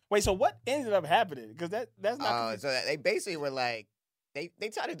 Yeah. Wait, so what ended up happening? Because that's not. So they basically were like, they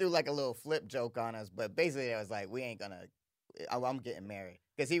tried to do like a little flip joke on us, but basically it was like, we ain't gonna, I'm getting married.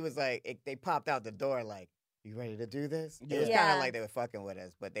 Because he was like, they popped out the door like, you ready to do this? Yeah. It was kind of like they were fucking with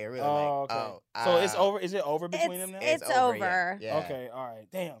us, but they were really okay. So it's over. Is it over between them now? It's over. Yeah. Okay, all right.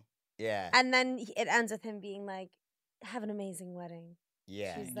 Damn. Yeah. And then it ends with him being like, have an amazing wedding.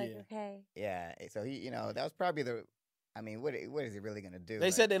 Yeah. She's like, okay. Yeah. So he, that was probably what is he really gonna do?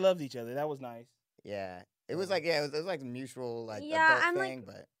 They said they loved each other. That was nice. Yeah. It was like, it was like a mutual like I'm adult thing,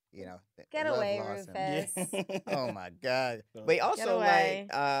 like, but get love away, lost him. Rufus. Oh my God. But also away.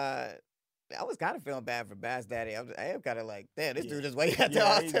 like I was kind of feeling bad for Bass Daddy. I am kind of like, damn, this dude is waiting at the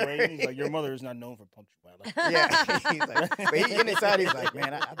He's altar. waiting. He's like, your mother is not known for punctuality. Yeah, he's like, but he in inside, he's like,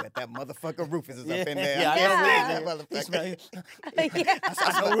 man, I bet that motherfucker Rufus is up in there. Yeah, I can't I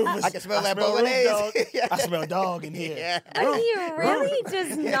smell Rufus. I can smell that bolognese. I smell dog in here. Yeah. But he really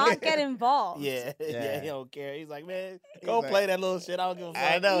does not get involved. Yeah, he don't care. He's like, man, go like, play that little shit. I don't give a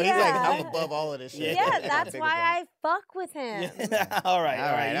fuck. I know. He's like, I'm above all of this shit. Yeah, that's why I fuck with him. All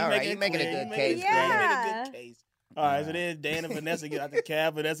right. You're making a good case. Yeah. A good case. All right, so then Dan and Vanessa get out the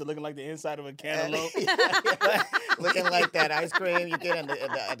cab. Vanessa looking like the inside of a cantaloupe. Looking like that ice cream you get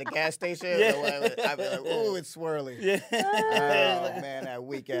at the gas station. Yeah. I'd be like, ooh, it's swirly. Yeah. Oh, man, that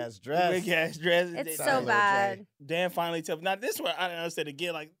weak-ass dress. Weak-ass dress. It's so bad. Dan finally tells me. Now, this one, I didn't understand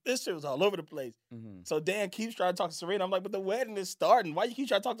again. Like, this shit was all over the place. Mm-hmm. So Dan keeps trying to talk to Serena. I'm like, but the wedding is starting. Why you keep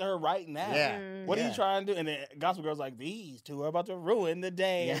trying to talk to her right now? Yeah. What are you trying to do? And then Gospel Girl's like, these two are about to ruin the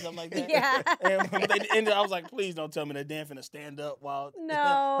day. Yeah. And something like that. Yeah. And when they ended, I was like, please don't tell me that Dan finna stand up while No.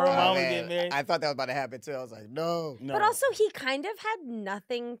 her mom was man. getting married. I thought that was about to happen, too. I was like, no. But also, he kind of had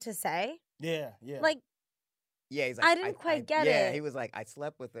nothing to say. Yeah. Like, yeah, he's like, I didn't quite get it. Yeah, he was like, I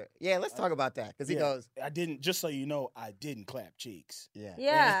slept with her. Yeah, let's talk about that. Because he goes, I didn't, just so you know, I didn't clap cheeks. yeah.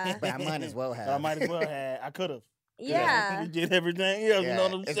 Yeah. But I might as well have. I might as well have. I could have. Yeah. We did everything. Yeah. You know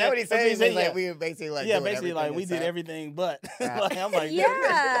what I'm Is saying? that what he said? That's He's like, we were basically like, yeah, doing basically like we did inside. everything but. Yeah. Like, I'm like,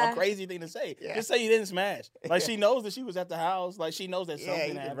 that's a crazy thing to say. Yeah. Just say you didn't smash. Like she knows that she was at the house. Like she knows that Yeah, something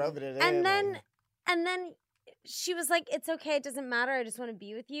you can happened. rub it in. And like- then she was like, it's okay, it doesn't matter, I just want to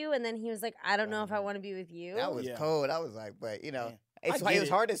be with you. And then he was like, I don't know if I want to be with you. That was Yeah. cold. I was like, but Yeah. it get was it.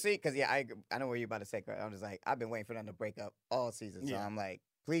 hard to see because I know what you're about to say. Kurt. I'm just like, I've been waiting for them to break up all season, so Yeah. I'm like,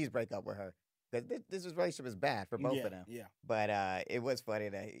 please break up with her because this relationship is bad for both of them. Yeah. But it was funny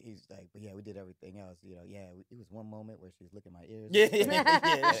that he's like, but yeah, we did everything else. It was one moment where she was licking my ears. Yeah.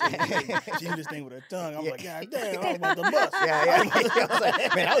 She did this thing with her tongue. I'm like, God damn, I was about to bust. Yeah. I was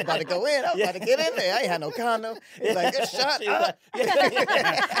like, man, I was about to go in. I was about to get in there. I ain't had no condom. He's like, just shut She was up. like,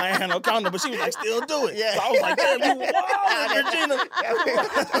 I ain't had no condom, but she was like, still do it. Yeah. So I was like, damn, you wild, Regina.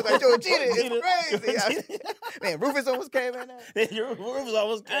 I was like, Georgina, it's crazy. Man, Rufus almost came in there. Your roof was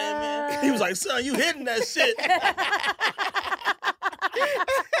almost came, man. He was like, son, you hitting that shit.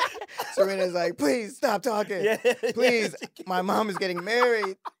 Serena's like, please stop talking. Yeah. Please, my mom is getting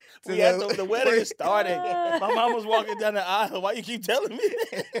married. We had the wedding is starting. My mom was walking down the aisle. Why you keep telling me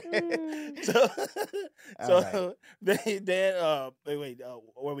that? So wait,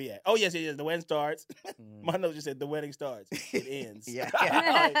 where we at? Oh, yes, the wedding starts. My note just said the wedding starts. It ends. Yeah.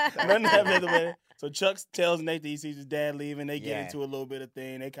 Nothing happened at the wedding. So Chuck tells Nate that he sees his dad leaving. They get Yeah. into a little bit of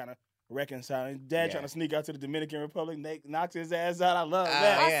thing. They kind of reconciling. Dad Yeah. trying to sneak out to the Dominican Republic. Nate knocks his ass out. I love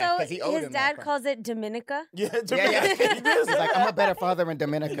that. Yeah, Also, 'cause he owed his him that dad part. calls it Dominica. Yeah, Yeah. He does. He's like, I'm a better father in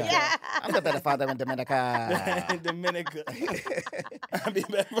Dominica. Yeah. I'm the better father in Dominica. Dominica. I be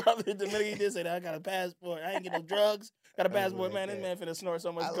better father in Dominica. He did say that. I got a passport. I ain't get no drugs. Got a passport, man. This man finna snort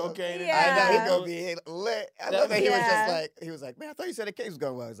so much cocaine. Yeah. I know, he's going to be lit. I love that he was Yeah. just like, he was like, man, I thought you said the case was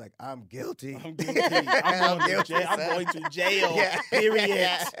going well. He's like, I'm guilty. I'm guilty. I'm going to jail. I'm going to jail. Yeah. Period.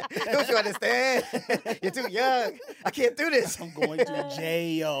 Yeah. Don't you understand? You're too young. I can't do this. I'm going to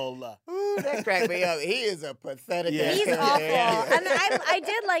jail. Ooh, that cracked me up. He is a pathetic Yeah. ass He's character. awful. Yeah. And I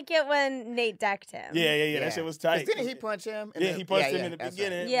did like it when Nate decked him. Yeah. That shit was tight. Didn't he punch him? Yeah, he punched him in the that's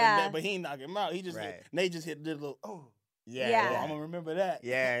beginning. right. Yeah. But he didn't knock him out. He just Right. Nate just hit the little Yeah. Yeah. I'm gonna remember that.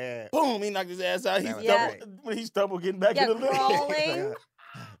 Yeah. Boom! He knocked his ass out. That was He stumbled getting back Yeah, in the limo. crawling.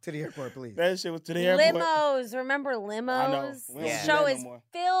 To the airport, please. That shit was to the airport. Limos. Remember limos? I know. We don't This do show that no is more.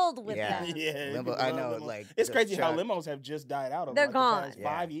 filled with Yeah. them. Yeah, Limbo, people I love know, limos. like, it's the crazy how shot. limos have just died out. Over They're like gone. The past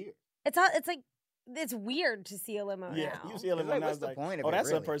Yeah. 5 years. It's like it's weird to see a limo Yeah, now. you see a limo like, now. what's It's the like, point of oh, it, that's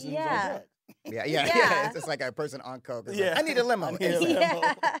a really? person Yeah. who's on drugs. Yeah. Yeah. It's just like a person on coke. It's Yeah. like, I need a limo. I need a limo.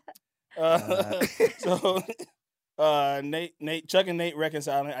 Yeah. Chuck and Nate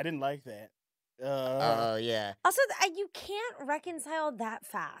reconciling. I didn't like that. Oh yeah. Also, you can't reconcile that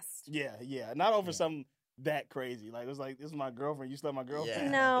fast. Yeah. Not over something that crazy. Like, it was like, this is my girlfriend. You slept my girlfriend.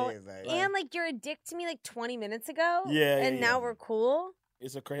 Yeah. No, It is like- and like you're a dick to me like 20 minutes ago. Yeah, and yeah, now yeah. we're cool.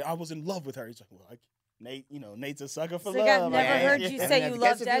 It's a crazy. I was in love with her. He's like, well, Nate, Nate's a sucker for It's love. like I've never Yeah, heard yeah. you I say mean, I you guess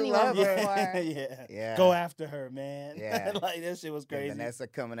loved if you anyone love her- before. Yeah. Go after her, man. Yeah. Like, that shit was And crazy. Vanessa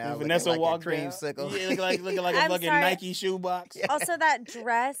coming And out Vanessa looking like walked a creamsicle. Yeah, looking like a I'm fucking sorry. Nike shoebox. Also, that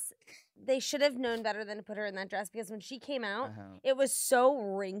dress, they should have known better than to put her in that dress because when she came out, it was so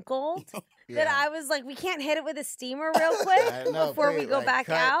wrinkled that I was like, we can't hit it with a steamer real quick I know, before we please, go like, back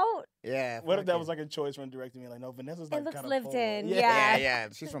cut. out. Yeah. What if that fuck was like a choice from directing me? Like, no, Vanessa's It like looks kinda lived poor. in, Yeah, yeah. yeah.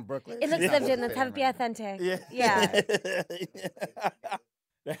 She's from Brooklyn. It looks She's lived not in. Let's have it be family. authentic. Yeah.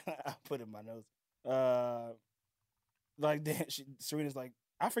 Yeah. I put in my notes. Like, then Serena's like,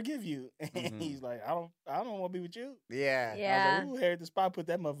 I forgive you. And he's like, I don't want to be with you. Yeah. I Yeah. was like, ooh, Harry at the spot put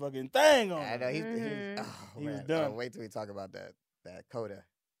that motherfucking thing on. I know. Mhm. He was man. done. Oh, wait till we talk about that coda.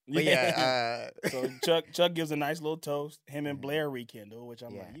 Yeah. But yeah. So Chuck gives a nice little toast. Him and Blair rekindle, which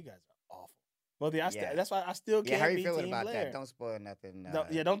I'm Yeah. like, you guys are awful. But yeah, Yeah. that's why I still Yeah, can't how are you be feeling Team about Blair. that? Don't spoil nothing.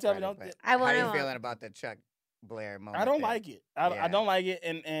 Don't tell me. Friday, Don't. but I How want are you to. feeling about the Chuck Blair moment? I don't there? like it. I Yeah. don't like it.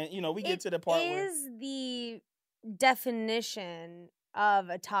 And we get to the part where is the definition of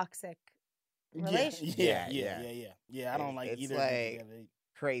a toxic relationship. Yeah. I don't like It's either. like- of them together.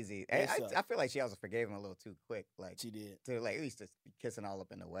 Crazy. It I sucks. feel like she also forgave him a little too quick. Like She did. to like at least just be kissing all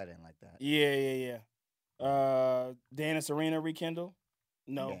up in the wedding like that. Yeah. Dan and Serena rekindle.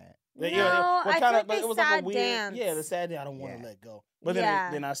 No. Yeah. No, I feel like but they it was like sad a weird. dance. Yeah, the sad dance I don't want to Yeah. let go. But Yeah.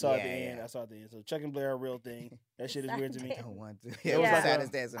 then I saw at the Yeah, end. yeah. I saw at the end. So Chuck and Blair are a real thing. That shit is Sad weird to me. dance. Don't want to. It It was was Yeah. the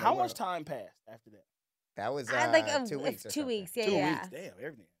saddest dance in the How world. much time passed after that? That was I like 2 weeks. Or 2 weeks. Yeah, 2 yeah. weeks. Damn,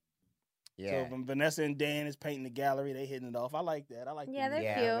 everything. Yeah. So when Vanessa and Dan is painting the gallery, they hitting it off. I like that. I like Yeah, them. they're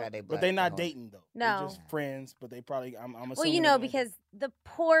yeah, cute. I'm glad they But blacked they're the not whole- dating though. No. They're just friends. But they probably. I'm assuming. Well, you they're know, gonna- because the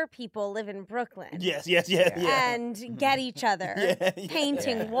poor people live in Brooklyn. Yes. And get each other Yeah.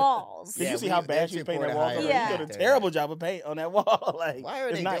 painting Yeah. walls. Did Yeah, you see how they're bad she too was painting poor that to wall? hire Yeah. You did a painters. terrible job of paint on that wall. Like, Why are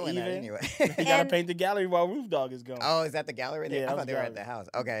it's they not doing even. that anyway? You gotta And- paint the gallery while Roof Dog is gone. Oh, is that the gallery? Yeah, I that thought was they were at gallery. the house.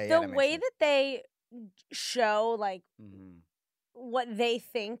 Okay. The way that they show, like, Mhm. what they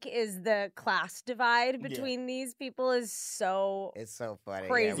think is the class divide between these people is so. It's so funny.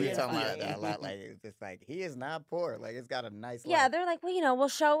 Crazy Yeah, we to talking about me. that a lot. Like it's just like he is not poor. Like it's got a nice. Yeah, life. they're like, well, you know, we'll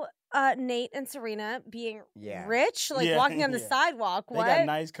show Nate and Serena being Yeah. rich, like Yeah, walking on the yeah. sidewalk. They What? got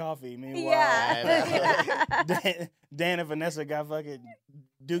nice coffee. Meanwhile, Yeah. Dan and Vanessa got fucking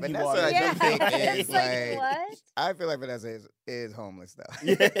dookie Vanessa, water. I Yeah. think It's is like, like- what? I feel like Vanessa is homeless though.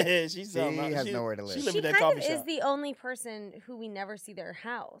 Yeah, she's She has nowhere to live. She live She at that kind coffee of is shop. the only person who we never see their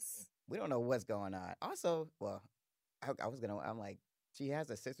house. We don't know what's going on. Also, well, I'm like, she has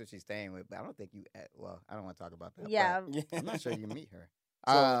a sister she's staying with, but I don't think you. Well, I don't want to talk about that. but Yeah. I'm not sure you meet her.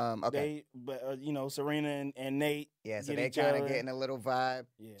 So Okay. But Serena and Nate. Yeah, so get they each kind of other. getting a little vibe.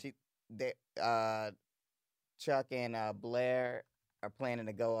 Yeah. Chuck and Blair are planning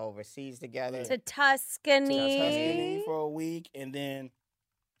to go overseas together. To Tuscany. Tuscany for a week, and then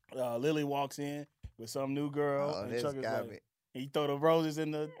Lily walks in with some new girl, Oh, and this Chuck is got like, me. he throw the roses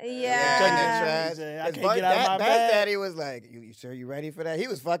in the Yeah. Chuck in the Yeah. trash. He said, I His can't Bart get out of my Bart bag. Daddy was like, "You sure you ready for that?" He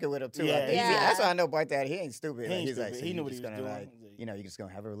was fucking with him too. Yeah, I think. yeah. That's why I know Bart Daddy. He ain't stupid. He Like, ain't he's like, stupid. so He you knew what just he was gonna doing. like, you're just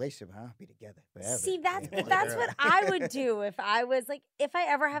gonna have a relationship, huh? Be together forever. See, that's Yeah. that's what I would do if I was like, if I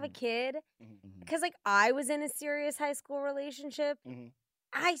ever have a kid, Mhm. because like I was in a serious high school relationship. Mhm.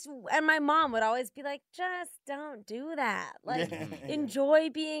 And my mom would always be like, just don't do that. Like, Yeah. enjoy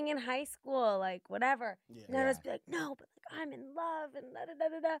being in high school, like whatever. Yeah. And I'd always be like, no, but like I'm in love and da da da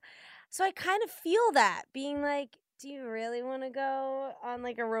da da. So I kind of feel that being like, do you really want to go on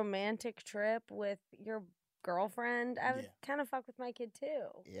like a romantic trip with your girlfriend? I would Yeah. kind of fuck with my kid too.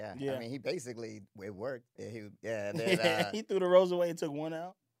 Yeah. Yeah. I mean, he basically it worked. Yeah. Then, He threw the rose away and took one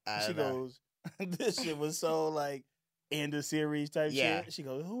out. I She don't know. goes, this shit was so like end of series type Yeah. shit. She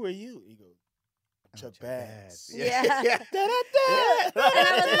goes, who are you? He goes, I'm Chuck Chuck Bass. Bass. Yeah. Da-da-da.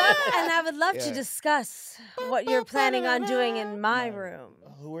 And I would love Yeah. to discuss what you're planning on doing in my room.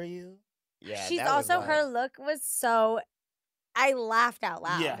 Who are you? Yeah, She's that was also, her wild. look was so, I laughed out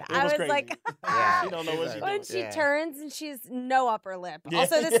loud. Yeah, it I was was crazy. like, Yeah, She don't know she's what like- she's when doing. she Yeah. turns and she's no upper lip. Yeah.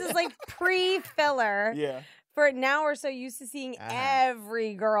 Also, this is like pre-filler. Yeah. For now, we're so used to seeing Uh-huh.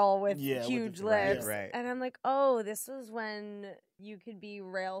 every girl with Yeah, with the huge right, lips. right. And I'm like, oh, this was when you could be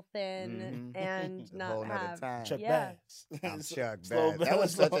rail thin Mhm. and It's a not whole nother have. time. Chuck Yeah. Bass. I'm Chuck Slow Bass. That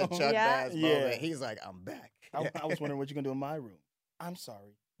was such a slow. Chuck Yeah. Bass Yeah. moment. He's like, I'm back. I was wondering what you're gonna do in my room. I'm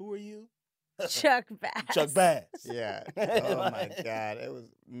sorry. Who are you? Chuck Bass. Chuck Bass. Yeah. Oh my God, it was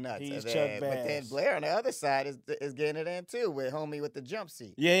nuts. He's And Chuck then, but then Bass. Blair on the other side is getting it in too with homie with the jump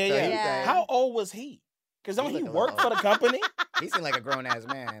seat. Yeah. So he's Yeah. like- How old was he? Because He he look a worked little for the company. He seemed like a grown ass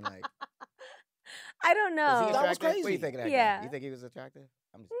man. Like, I don't was he know. That was attractive? What do crazy. you think of that Yeah. guy? You think he was attractive?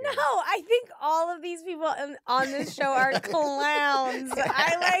 I'm just No, curious. I think all of these people on this show are clowns.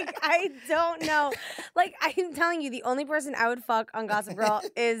 I don't know. Like, I'm telling you, the only person I would fuck on Gossip Girl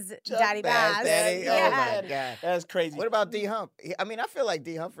is Chuck Daddy Bass. Daddy. Yeah. Oh my God. That's crazy. What about D Hump? I mean, I feel like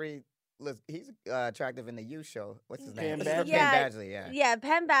D Humphrey. He's attractive in the You show. What's his name? Penn Badgley. Penn Badgley. Yeah. Yeah,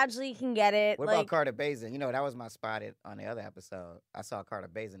 Penn Badgley can get it. What like, about Carter Bazin? You know, that was my spotted on the other episode. I saw Carter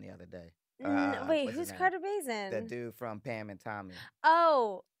Bazin the other day. wait, what's his who's name? Carter Bazin? That dude from Pam and Tommy.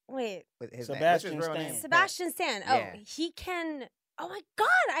 Oh, wait. What's his Sebastian real Stan. name? Sebastian Stan. Oh, Yeah. he can. Oh my God,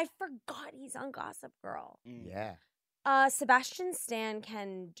 I forgot he's on Gossip Girl. Mm. Yeah. Sebastian Stan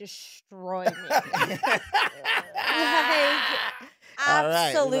can destroy me. All right, we love to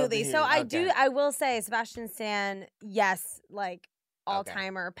Absolutely. hear So it. Okay. I will say Sebastian Stan, yes, like all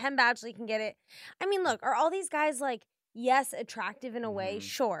timer. Penn Badgley can get it. I mean, look, are all these guys like, yes, attractive in a way? Mhm.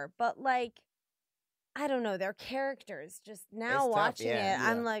 Sure. But like, I don't know, their characters. Just now It's tough, watching yeah. it,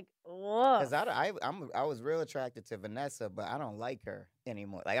 I'm like, whoa. Because I was real attracted to Vanessa, but I don't like her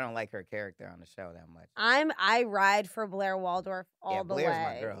anymore. Like I don't like her character on the show that much. I ride for Blair Waldorf all Yeah, the Blair's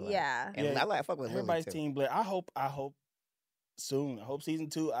way. my girl, like, Yeah. And Yeah, I fuck with Lily Everybody's too. team Blair. I hope soon. I hope season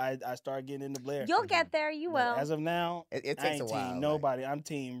 2 I start getting into Blair. You'll get there. You But will. As of now, It I takes ain't a while. team like- nobody. I'm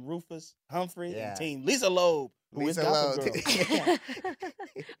team Rufus Humphrey Yeah. and team Lisa Loeb, who is Lisa Gossip Loeb. Girl.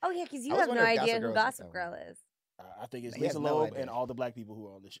 Oh yeah, because you I was have no wondering if idea Gossip who Girl was Gossip that Girl one. is. I think it's He has Lisa no Loeb idea. and all the black people who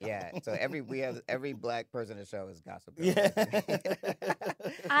are on the show. Yeah. So every black person in the show is Gossip Girl. Yeah.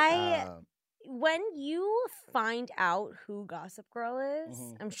 When you find out who Gossip Girl is,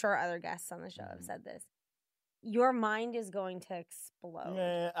 Mhm. I'm sure other guests on the show have Mhm. said this. Your mind is going to explode.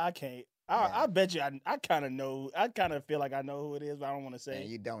 Man, I can't. Yeah. I bet you I kind of know. I kind of feel like I know who it is, but I don't want to say. And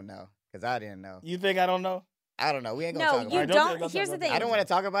you don't know because I didn't know. You think I don't know? I don't know. We ain't gonna No, talk about you it. don't- don't. Here's the thing. I don't want to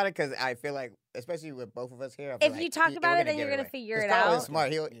talk about it because I feel like, especially with both of us here, I feel If like you talk we're about it, then give you're gonna away. figure 'Cause it Carl out. is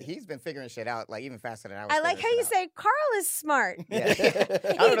smart. Yeah. He's been figuring shit out like even faster than I was. I like how figuring you shit out. say Carl is smart. Yeah. he can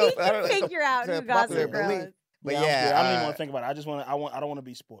figure out it's who a popular Gossip Girl belief. is. But I'm yeah, scared. I don't even want to think about it. I just want to. I don't want to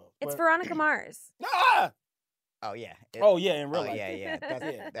be spoiled. It's But- Veronica Mars. Ah! Oh yeah. Oh yeah, in real Oh life. yeah.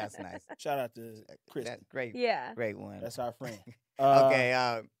 Yeah. That's nice. Shout out to Chris. That's great. Yeah. Great one. That's our friend.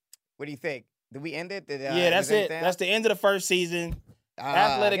 Okay. What do you think? Did we end it? Yeah, that's it. That's the end of the first season.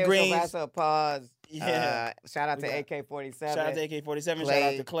 Athletic Greens. Last pause. Yeah. Shout out We to got- AK-47. Shout out to AK-47. Shout Clay.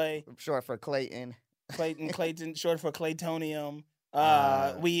 out to Clay. Short for Clayton. Clayton, short for Claytonium.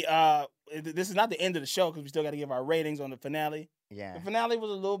 This is not the end of the show because we still got to give our ratings on the finale. Yeah. The finale was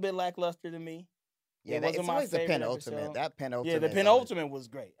a little bit lackluster to me. Yeah, It wasn't it's my always the favorite penultimate. episode. That penultimate. Yeah, the is penultimate was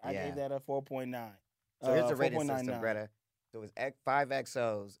great. I Yeah. gave that a 4.9. So here's the rating 4.99. system, Greta. So it's 5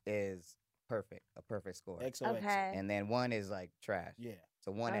 XOs is perfect, a perfect score. XOXO. Okay. And then 1 is like trash. Yeah.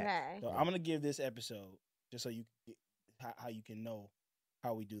 So 1 X. Okay. So I'm gonna give this episode just so you how you can know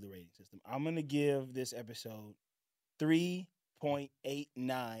how we do the rating system. I'm gonna give this episode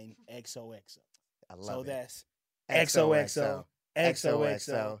 3.89 XOXO. I love So it. that's XOXO,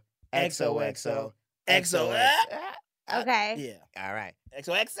 XOXO, XOXO, XOXO. Okay. Yeah. All right.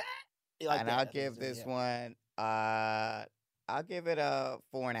 XOXO. You like And that? I'll give this one, I'll give it a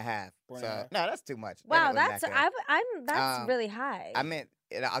 4.5. Four and a So half. no, that's too much. Wow, That that's wasn't that good. that's really high. I meant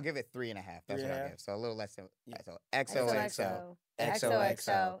I'll give it 3.5. That's what I 3.5? give. So a little less than Yeah. so XOXO.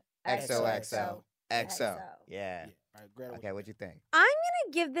 XOXO. XOXO. XO. XO. Yeah. All right, Greta, what Okay, you what'd you think? I'm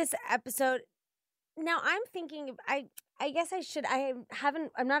gonna give this episode. Now I'm thinking. I guess I should.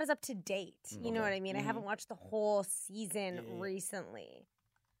 I'm not as up to date. You know Okay. what I mean? I Mhm. haven't watched the whole season Yeah. recently.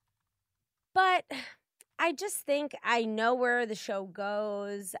 But I just think I know where the show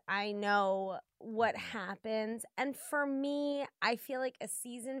goes. I know what happens. And for me, I feel like a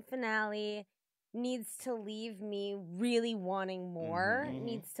season finale needs to leave me really wanting more. Mhm.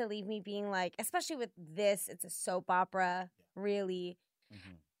 Needs to leave me being like, especially with this, it's a soap opera, really.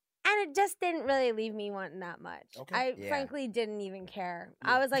 Mhm. And it just didn't really leave me wanting that much. Okay. I Yeah. frankly didn't even care.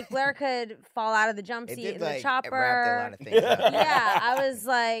 Yeah. I was like, Blair could fall out of the jump It seat did in the like it chopper. wrapped a lot of things up. Yeah, I was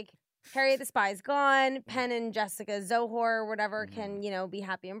like, Harriet the Spy's gone. Penn and Jessica Zohor, whatever, can, be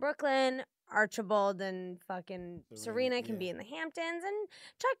happy in Brooklyn. Archibald and fucking Serena can be yeah. in the Hamptons. And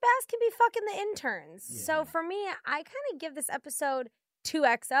Chuck Bass can be fucking the interns. Yeah. So for me, I kind of give this episode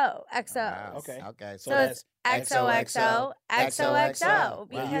 2XO. XOs. Wow. Okay. Okay. So it's XOXO, XOXO. Wow.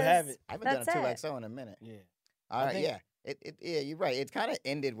 Because You have it. I haven't done a that's 2XO in a minute. Yeah. All right, think- yeah. Yeah, you're right. It kind of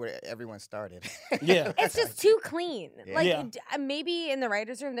ended where everyone started. Yeah. It's just too clean. Yeah. Like Yeah. Maybe in the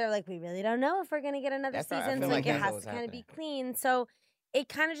writers' room, they're like, we really don't know if we're gonna get another That's what I season. feel So like it that's has what to was kind of be happening. clean. So it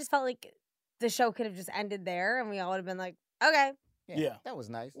kind of just felt like the show could have just ended there, and we all would have been like, okay, Yeah. That was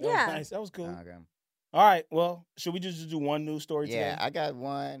nice. That was Yeah. nice. That was cool. Okay. All right. Well, should we just do one news story Yeah, today? I got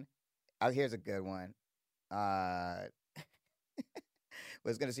one. Here's a good one. Well,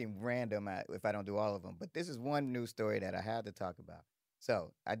 it's gonna seem random if I don't do all of them, but this is one news story that I had to talk about.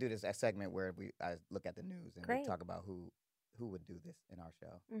 So I do this segment where I look at the news and we Great. talk about who would do this in our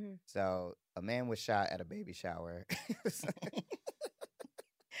show. Mhm. So a man was shot at a baby shower.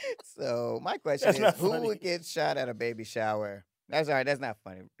 So my question That's is, not who funny. would get shot at a baby shower? That's all right. That's not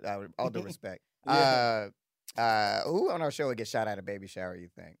funny. All due respect. Yeah. Who on our show would get shot at a baby shower? You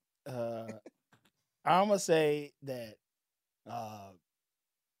think? I'm gonna say that.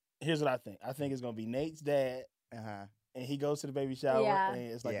 Here's what I think. I think it's gonna be Nate's dad, and he goes to the baby shower, Yeah. and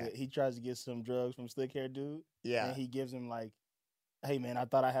it's like Yeah. he tries to get some drugs from Slick Hair Dude, Yeah. and he gives him like, "Hey man, I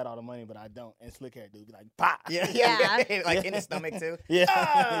thought I had all the money, but I don't." And Slick Hair Dude be like, "Pah!" Yeah. Yeah. Like in the stomach too. Yeah,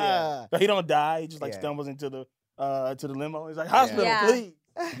 Ah! yeah. But he don't die. He just like Yeah. stumbles into the limo. He's like, "Hospital, Yeah. please."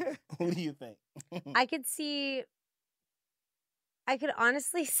 Who do you think? I could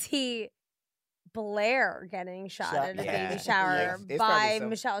honestly see Blair getting shot at a Yeah. baby shower Yeah. It's by probably some-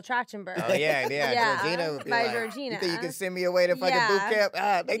 Michelle Trachtenberg. Oh yeah. Yeah, Georgina would be by like, Georgina. "You think you can send me away to fucking Yeah. boot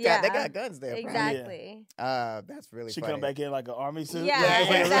camp?" They Yeah. got guns there. bro. Exactly. That's really She funny. come back in like an army suit.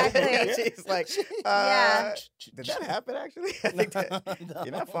 Yeah, exactly. She's like, Yeah. did that happen actually? I think No.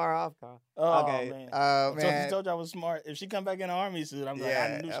 you're not far off, Carl. Oh, Okay. man. Oh, I man. told you I was smart. If she come back in an army suit, I'm like, I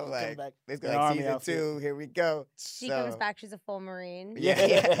Yeah, knew she I'm was like, coming back. It's in like an army season outfit. 2. Here we go. She comes back, she's a full Marine.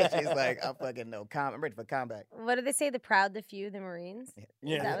 Yeah. She's like, I'm fucking I'm ready for combat. What do they say? The proud, the few, the Marines?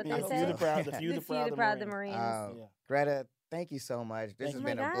 Yeah, Is that what they the say? few, the proud, the few, The the few, proud, the proud, the Marines. Marines. Yeah. Greta, thank you so much. This Thank has you.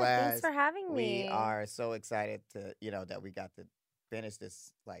 been Oh my a God, blast. thanks for having me. We are so excited to, that we got to finish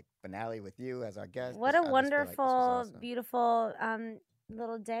this like finale with you as our guest. What I a just feel like this was wonderful, awesome. beautiful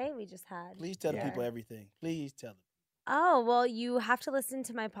little day we just had. Please tell the Yeah. people everything. Please tell them. Oh, well, you have to listen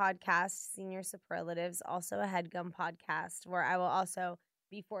to my podcast, Senior Superlatives, also a HeadGum podcast, where I will also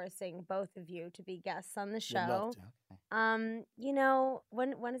be forcing both of you to be guests on the Would show. love to.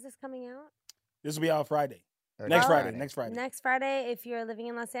 When is this coming out? This will be out Friday. Or Next Oh. Friday. Next Friday. Next Friday, if you're living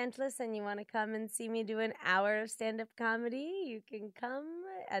in Los Angeles and you want to come and see me do an hour of stand-up comedy, you can come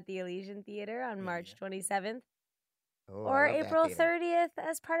at the Elysian Theater on March 27th Oh, I or love that April theater. 30th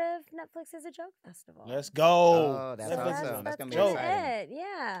as part of Netflix's A Joke Festival. Let's go. Oh, that's So awesome. That's gonna be kinda exciting. it.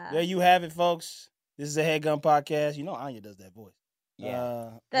 Yeah. There you have it, folks. This is a Headgun podcast. You know Anya does that voice.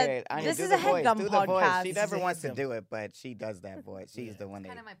 Yeah. Anya, this do is the a voice, HeadGum do the voice. podcast. She This never is a wants to HeadGum. do it, but she does that voice. She's the one.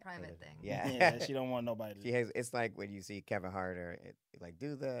 Kind of my private thing. Yeah. Yeah, she don't want nobody to. She has. It's like when you see Kevin Hart or like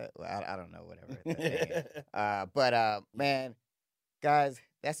do the. Well, I don't know whatever. the thing is. But man, guys,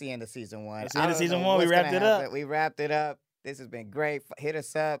 that's the end of season 1. That's the end of I don't season know 1. We what's wrapped gonna it up. happen. We wrapped it up. This has been great. Hit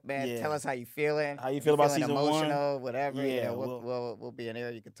us up, man. Yeah. Tell us how you feeling. How you feel about feeling season 1? emotional, whatever. Yeah, we'll be an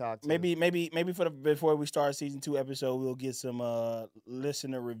area you can talk to. Maybe before we start season 2 episode, we'll get some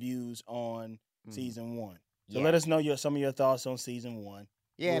listener reviews on season 1. So Yeah. let us know some of your thoughts on season 1.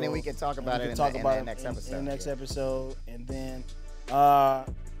 Yeah, and then we can talk about it in the next episode. In the next Yeah. episode, and then,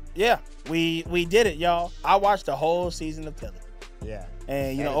 we did it, y'all. I watched the whole season of television, Yeah.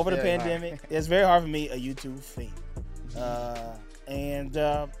 and That is over the very hard. pandemic, it's very hard for me, a YouTube fiend, and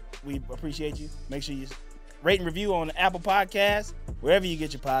we appreciate you. Make sure you rate and review on Apple Podcasts, wherever you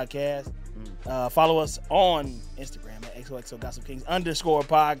get your podcast. Follow us on Instagram at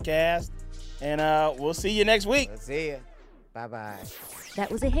XOXOGossipKings_podcast, and we'll see you next week. Let's see you. Bye-bye.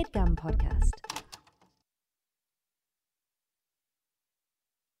 That was a HeadGum podcast.